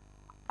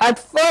 At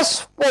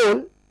first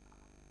pole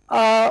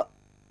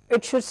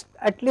it should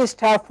at least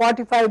have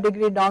 45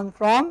 degree down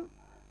from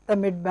the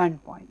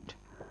mid-band point.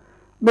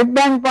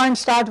 Mid-band point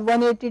starts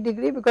 180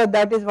 degree because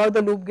that is how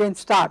the loop gain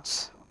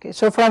starts. Okay,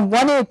 so from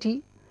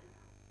 180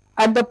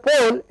 at the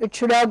pole it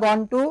should have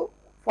gone to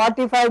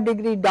 45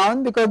 degree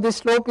down because the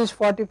slope is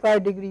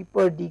 45 degree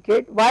per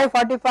decade. Why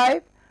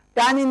 45?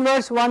 Tan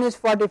inverse 1 is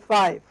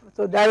 45,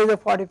 so that is a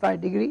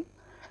 45 degree.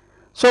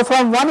 So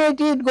from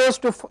 180 it goes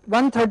to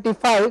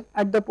 135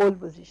 at the pole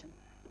position,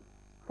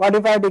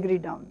 45 degree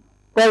down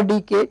per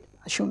decade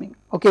assuming,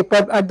 okay,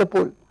 at the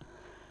pole,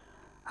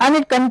 and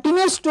it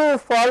continues to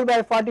fall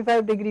by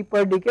 45 degree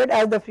per decade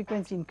as the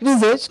frequency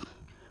increases.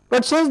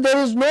 But since there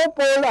is no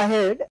pole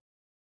ahead,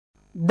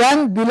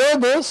 then below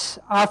this,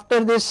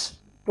 after this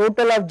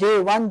total of j,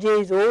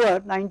 1j is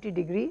over 90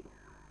 degree,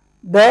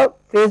 the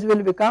phase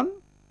will become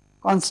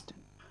constant,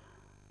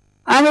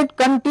 and it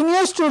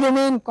continues to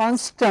remain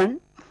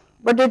constant,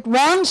 but it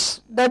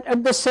wants that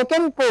at the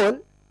second pole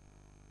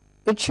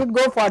it should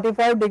go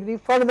 45 degree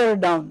further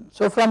down.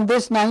 So from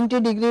this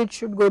 90 degree it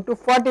should go to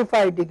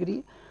 45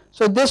 degree.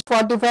 So this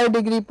 45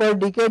 degree per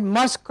decade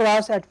must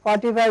cross at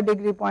 45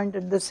 degree point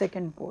at the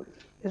second pole.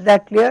 Is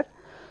that clear?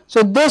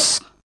 So this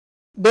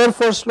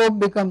therefore slope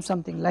becomes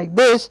something like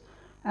this,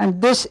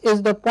 and this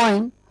is the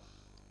point.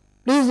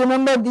 Please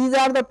remember these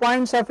are the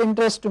points of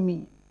interest to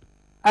me.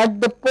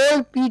 At the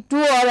pole P2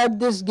 or at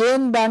this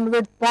gain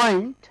bandwidth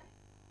point,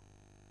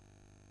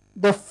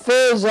 the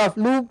phase of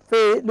loop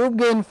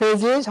gain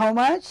phase is how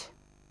much?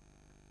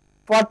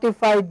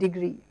 45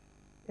 degree.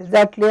 Is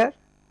that clear?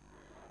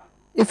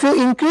 If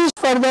you increase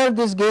further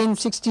this gain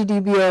 60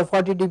 dB or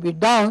 40 dB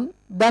down,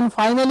 then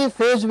finally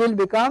phase will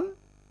become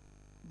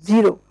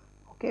 0.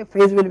 Okay,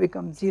 phase will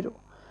become 0.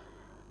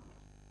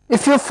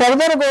 If you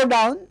further go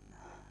down,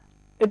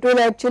 it will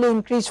actually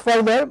increase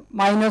further,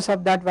 minus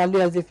of that value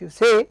as if you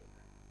say.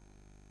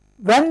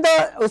 When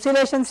the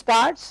oscillation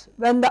starts,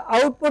 when the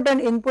output and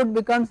input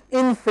becomes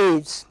in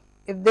phase,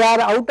 if they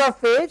are out of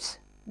phase,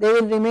 they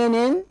will remain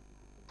in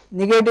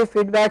negative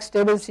feedback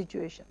stable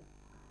situation.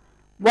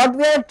 What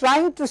we are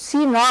trying to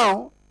see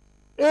now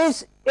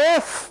is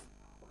if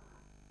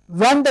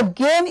when the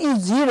gain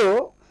is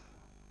 0,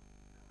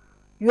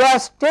 you are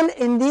still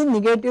in the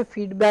negative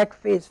feedback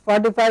phase,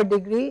 45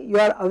 degree you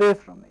are away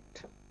from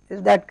it.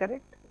 Is that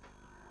correct?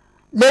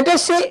 Let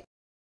us say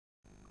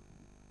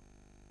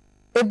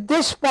if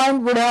this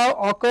point would have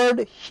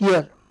occurred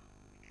here,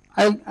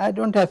 I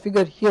do not have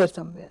figure here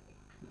somewhere,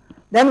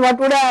 then what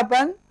would have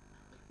happened?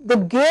 The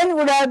gain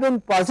would have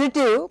been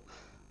positive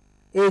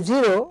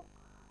A0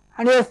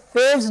 and your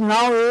phase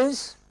now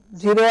is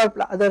 0 or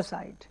other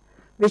side,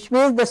 which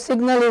means the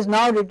signal is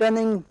now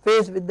returning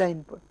phase with the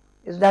input.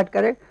 Is that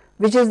correct?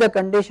 Which is the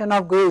condition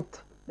of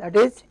growth, that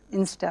is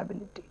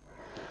instability.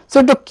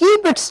 So to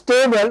keep it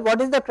stable,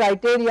 what is the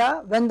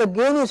criteria? When the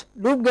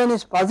loop gain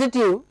is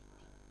positive,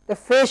 the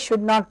phase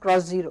should not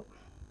cross 0.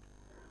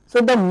 So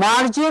the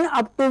margin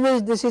up to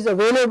which this is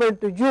available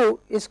to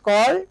you is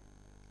called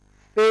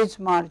phase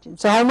margin.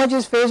 So how much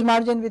is phase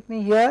margin with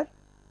me here?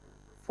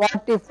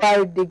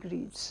 45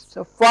 degrees.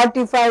 So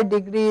 45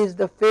 degrees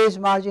the phase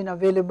margin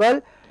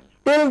available.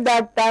 Till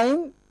that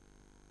time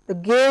the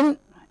gain,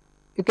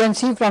 you can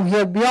see from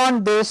here,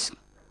 beyond this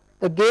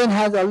the gain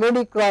has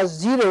already crossed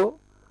 0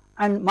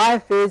 and my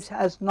phase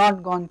has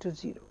not gone to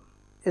 0.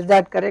 Is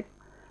that correct?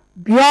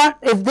 Beyond,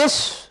 if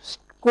this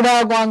could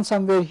have gone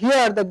somewhere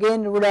here, the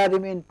gain would have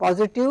remained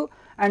positive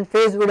and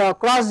phase would have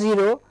crossed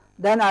 0,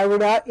 then I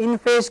would have in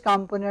phase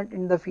component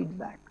in the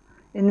feedback,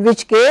 in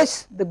which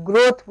case the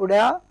growth would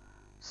have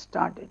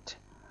started.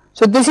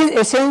 So this is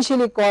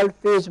essentially called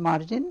phase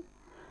margin.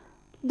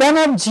 Then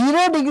at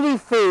 0 degree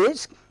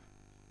phase,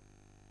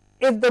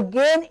 if the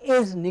gain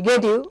is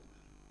negative,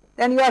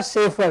 then you are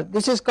safer.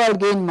 This is called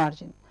gain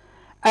margin.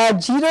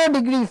 At 0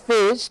 degree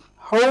phase,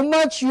 how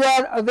much you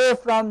are away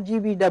from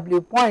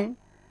GBW point,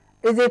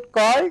 is it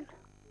called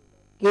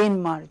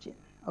gain margin,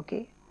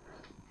 okay.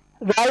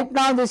 Right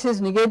now this is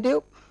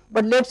negative,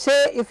 but let us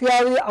say if you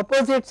have the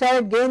opposite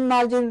side, gain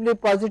margin will be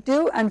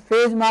positive and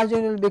phase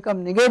margin will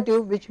become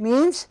negative, which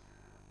means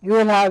you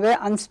will have a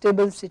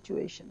unstable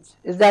situations.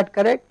 Is that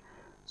correct?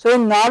 So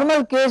in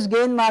normal case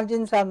gain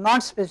margins are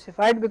not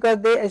specified because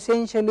they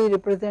essentially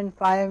represent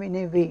phi m in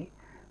a way.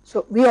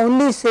 So we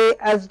only say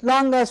as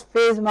long as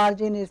phase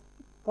margin is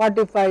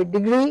 45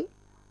 degree.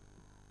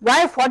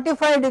 Why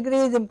 45 degree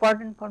is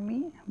important for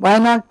me? Why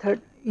not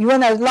 30?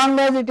 Even as long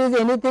as it is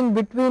anything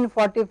between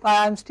 45,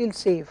 I am still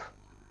safe.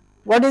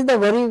 What is the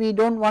worry? We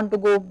do not want to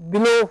go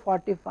below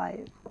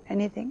 45,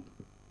 anything.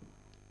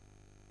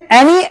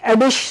 Any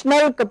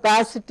additional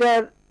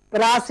capacitor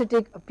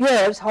parasitic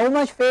appears, how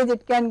much phase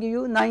it can give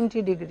you?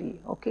 90 degree,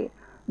 okay.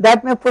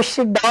 That may push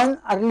it down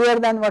earlier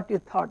than what you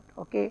thought,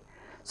 okay.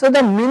 So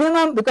the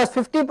minimum, because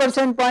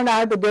 50% point I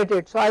have to get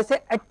it, so I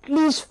say at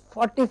least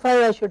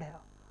 45 I should have.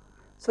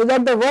 So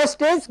that the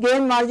worst is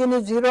gain margin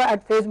is 0,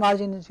 at phase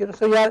margin is 0,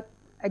 so you are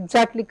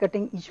exactly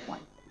cutting each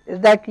point. Is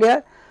that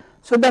clear?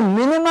 So the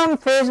minimum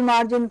phase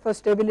margin for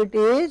stability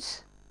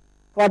is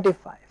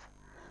 45.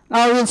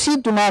 Now we will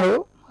see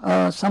tomorrow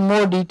some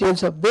more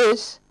details of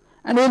this,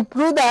 and we will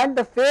prove that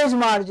the phase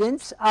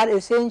margins are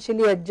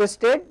essentially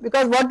adjusted,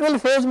 because what will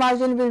phase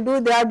margin will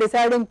do? They are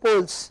deciding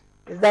poles.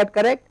 Is that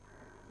correct?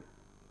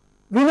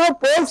 We know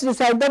poles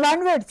decide the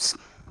bandwidths,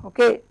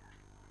 okay.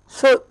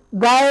 So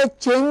by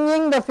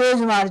changing the phase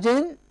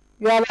margin,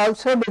 you are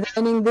also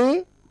designing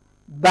the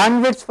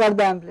bandwidths for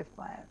the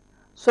amplifier.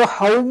 So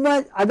how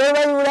much,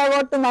 otherwise you would have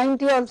got to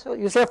 90 also,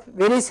 you say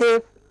very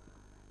safe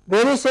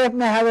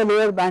may have a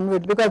lower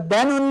bandwidth, because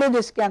then only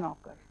this can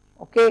occur,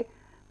 okay.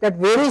 That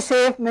very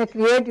safe may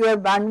create your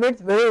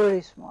bandwidth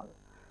very small.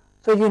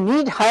 So you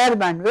need higher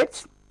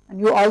bandwidths and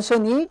you also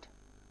need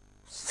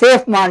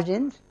safe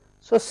margins.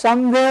 So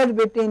somewhere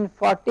between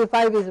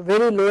 45 is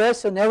very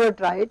lowest, so never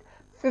try it.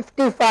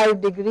 55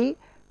 degree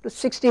to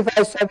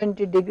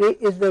 65-70 degree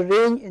is the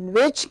range in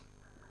which,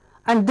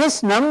 and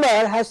this number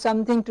has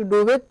something to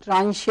do with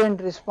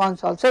transient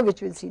response also,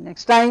 which we will see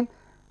next time,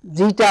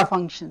 zeta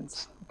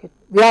functions. Okay.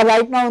 We are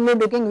right now only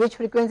looking which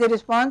frequency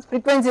response?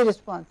 Frequency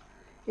response.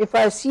 If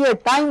I see a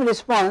time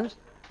response,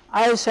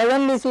 I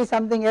suddenly see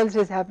something else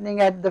is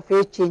happening at the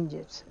phase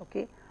changes,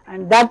 okay,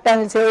 and that time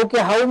I will say, okay,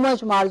 how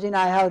much margin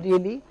I have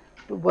really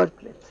to work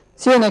with.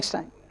 See you next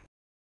time.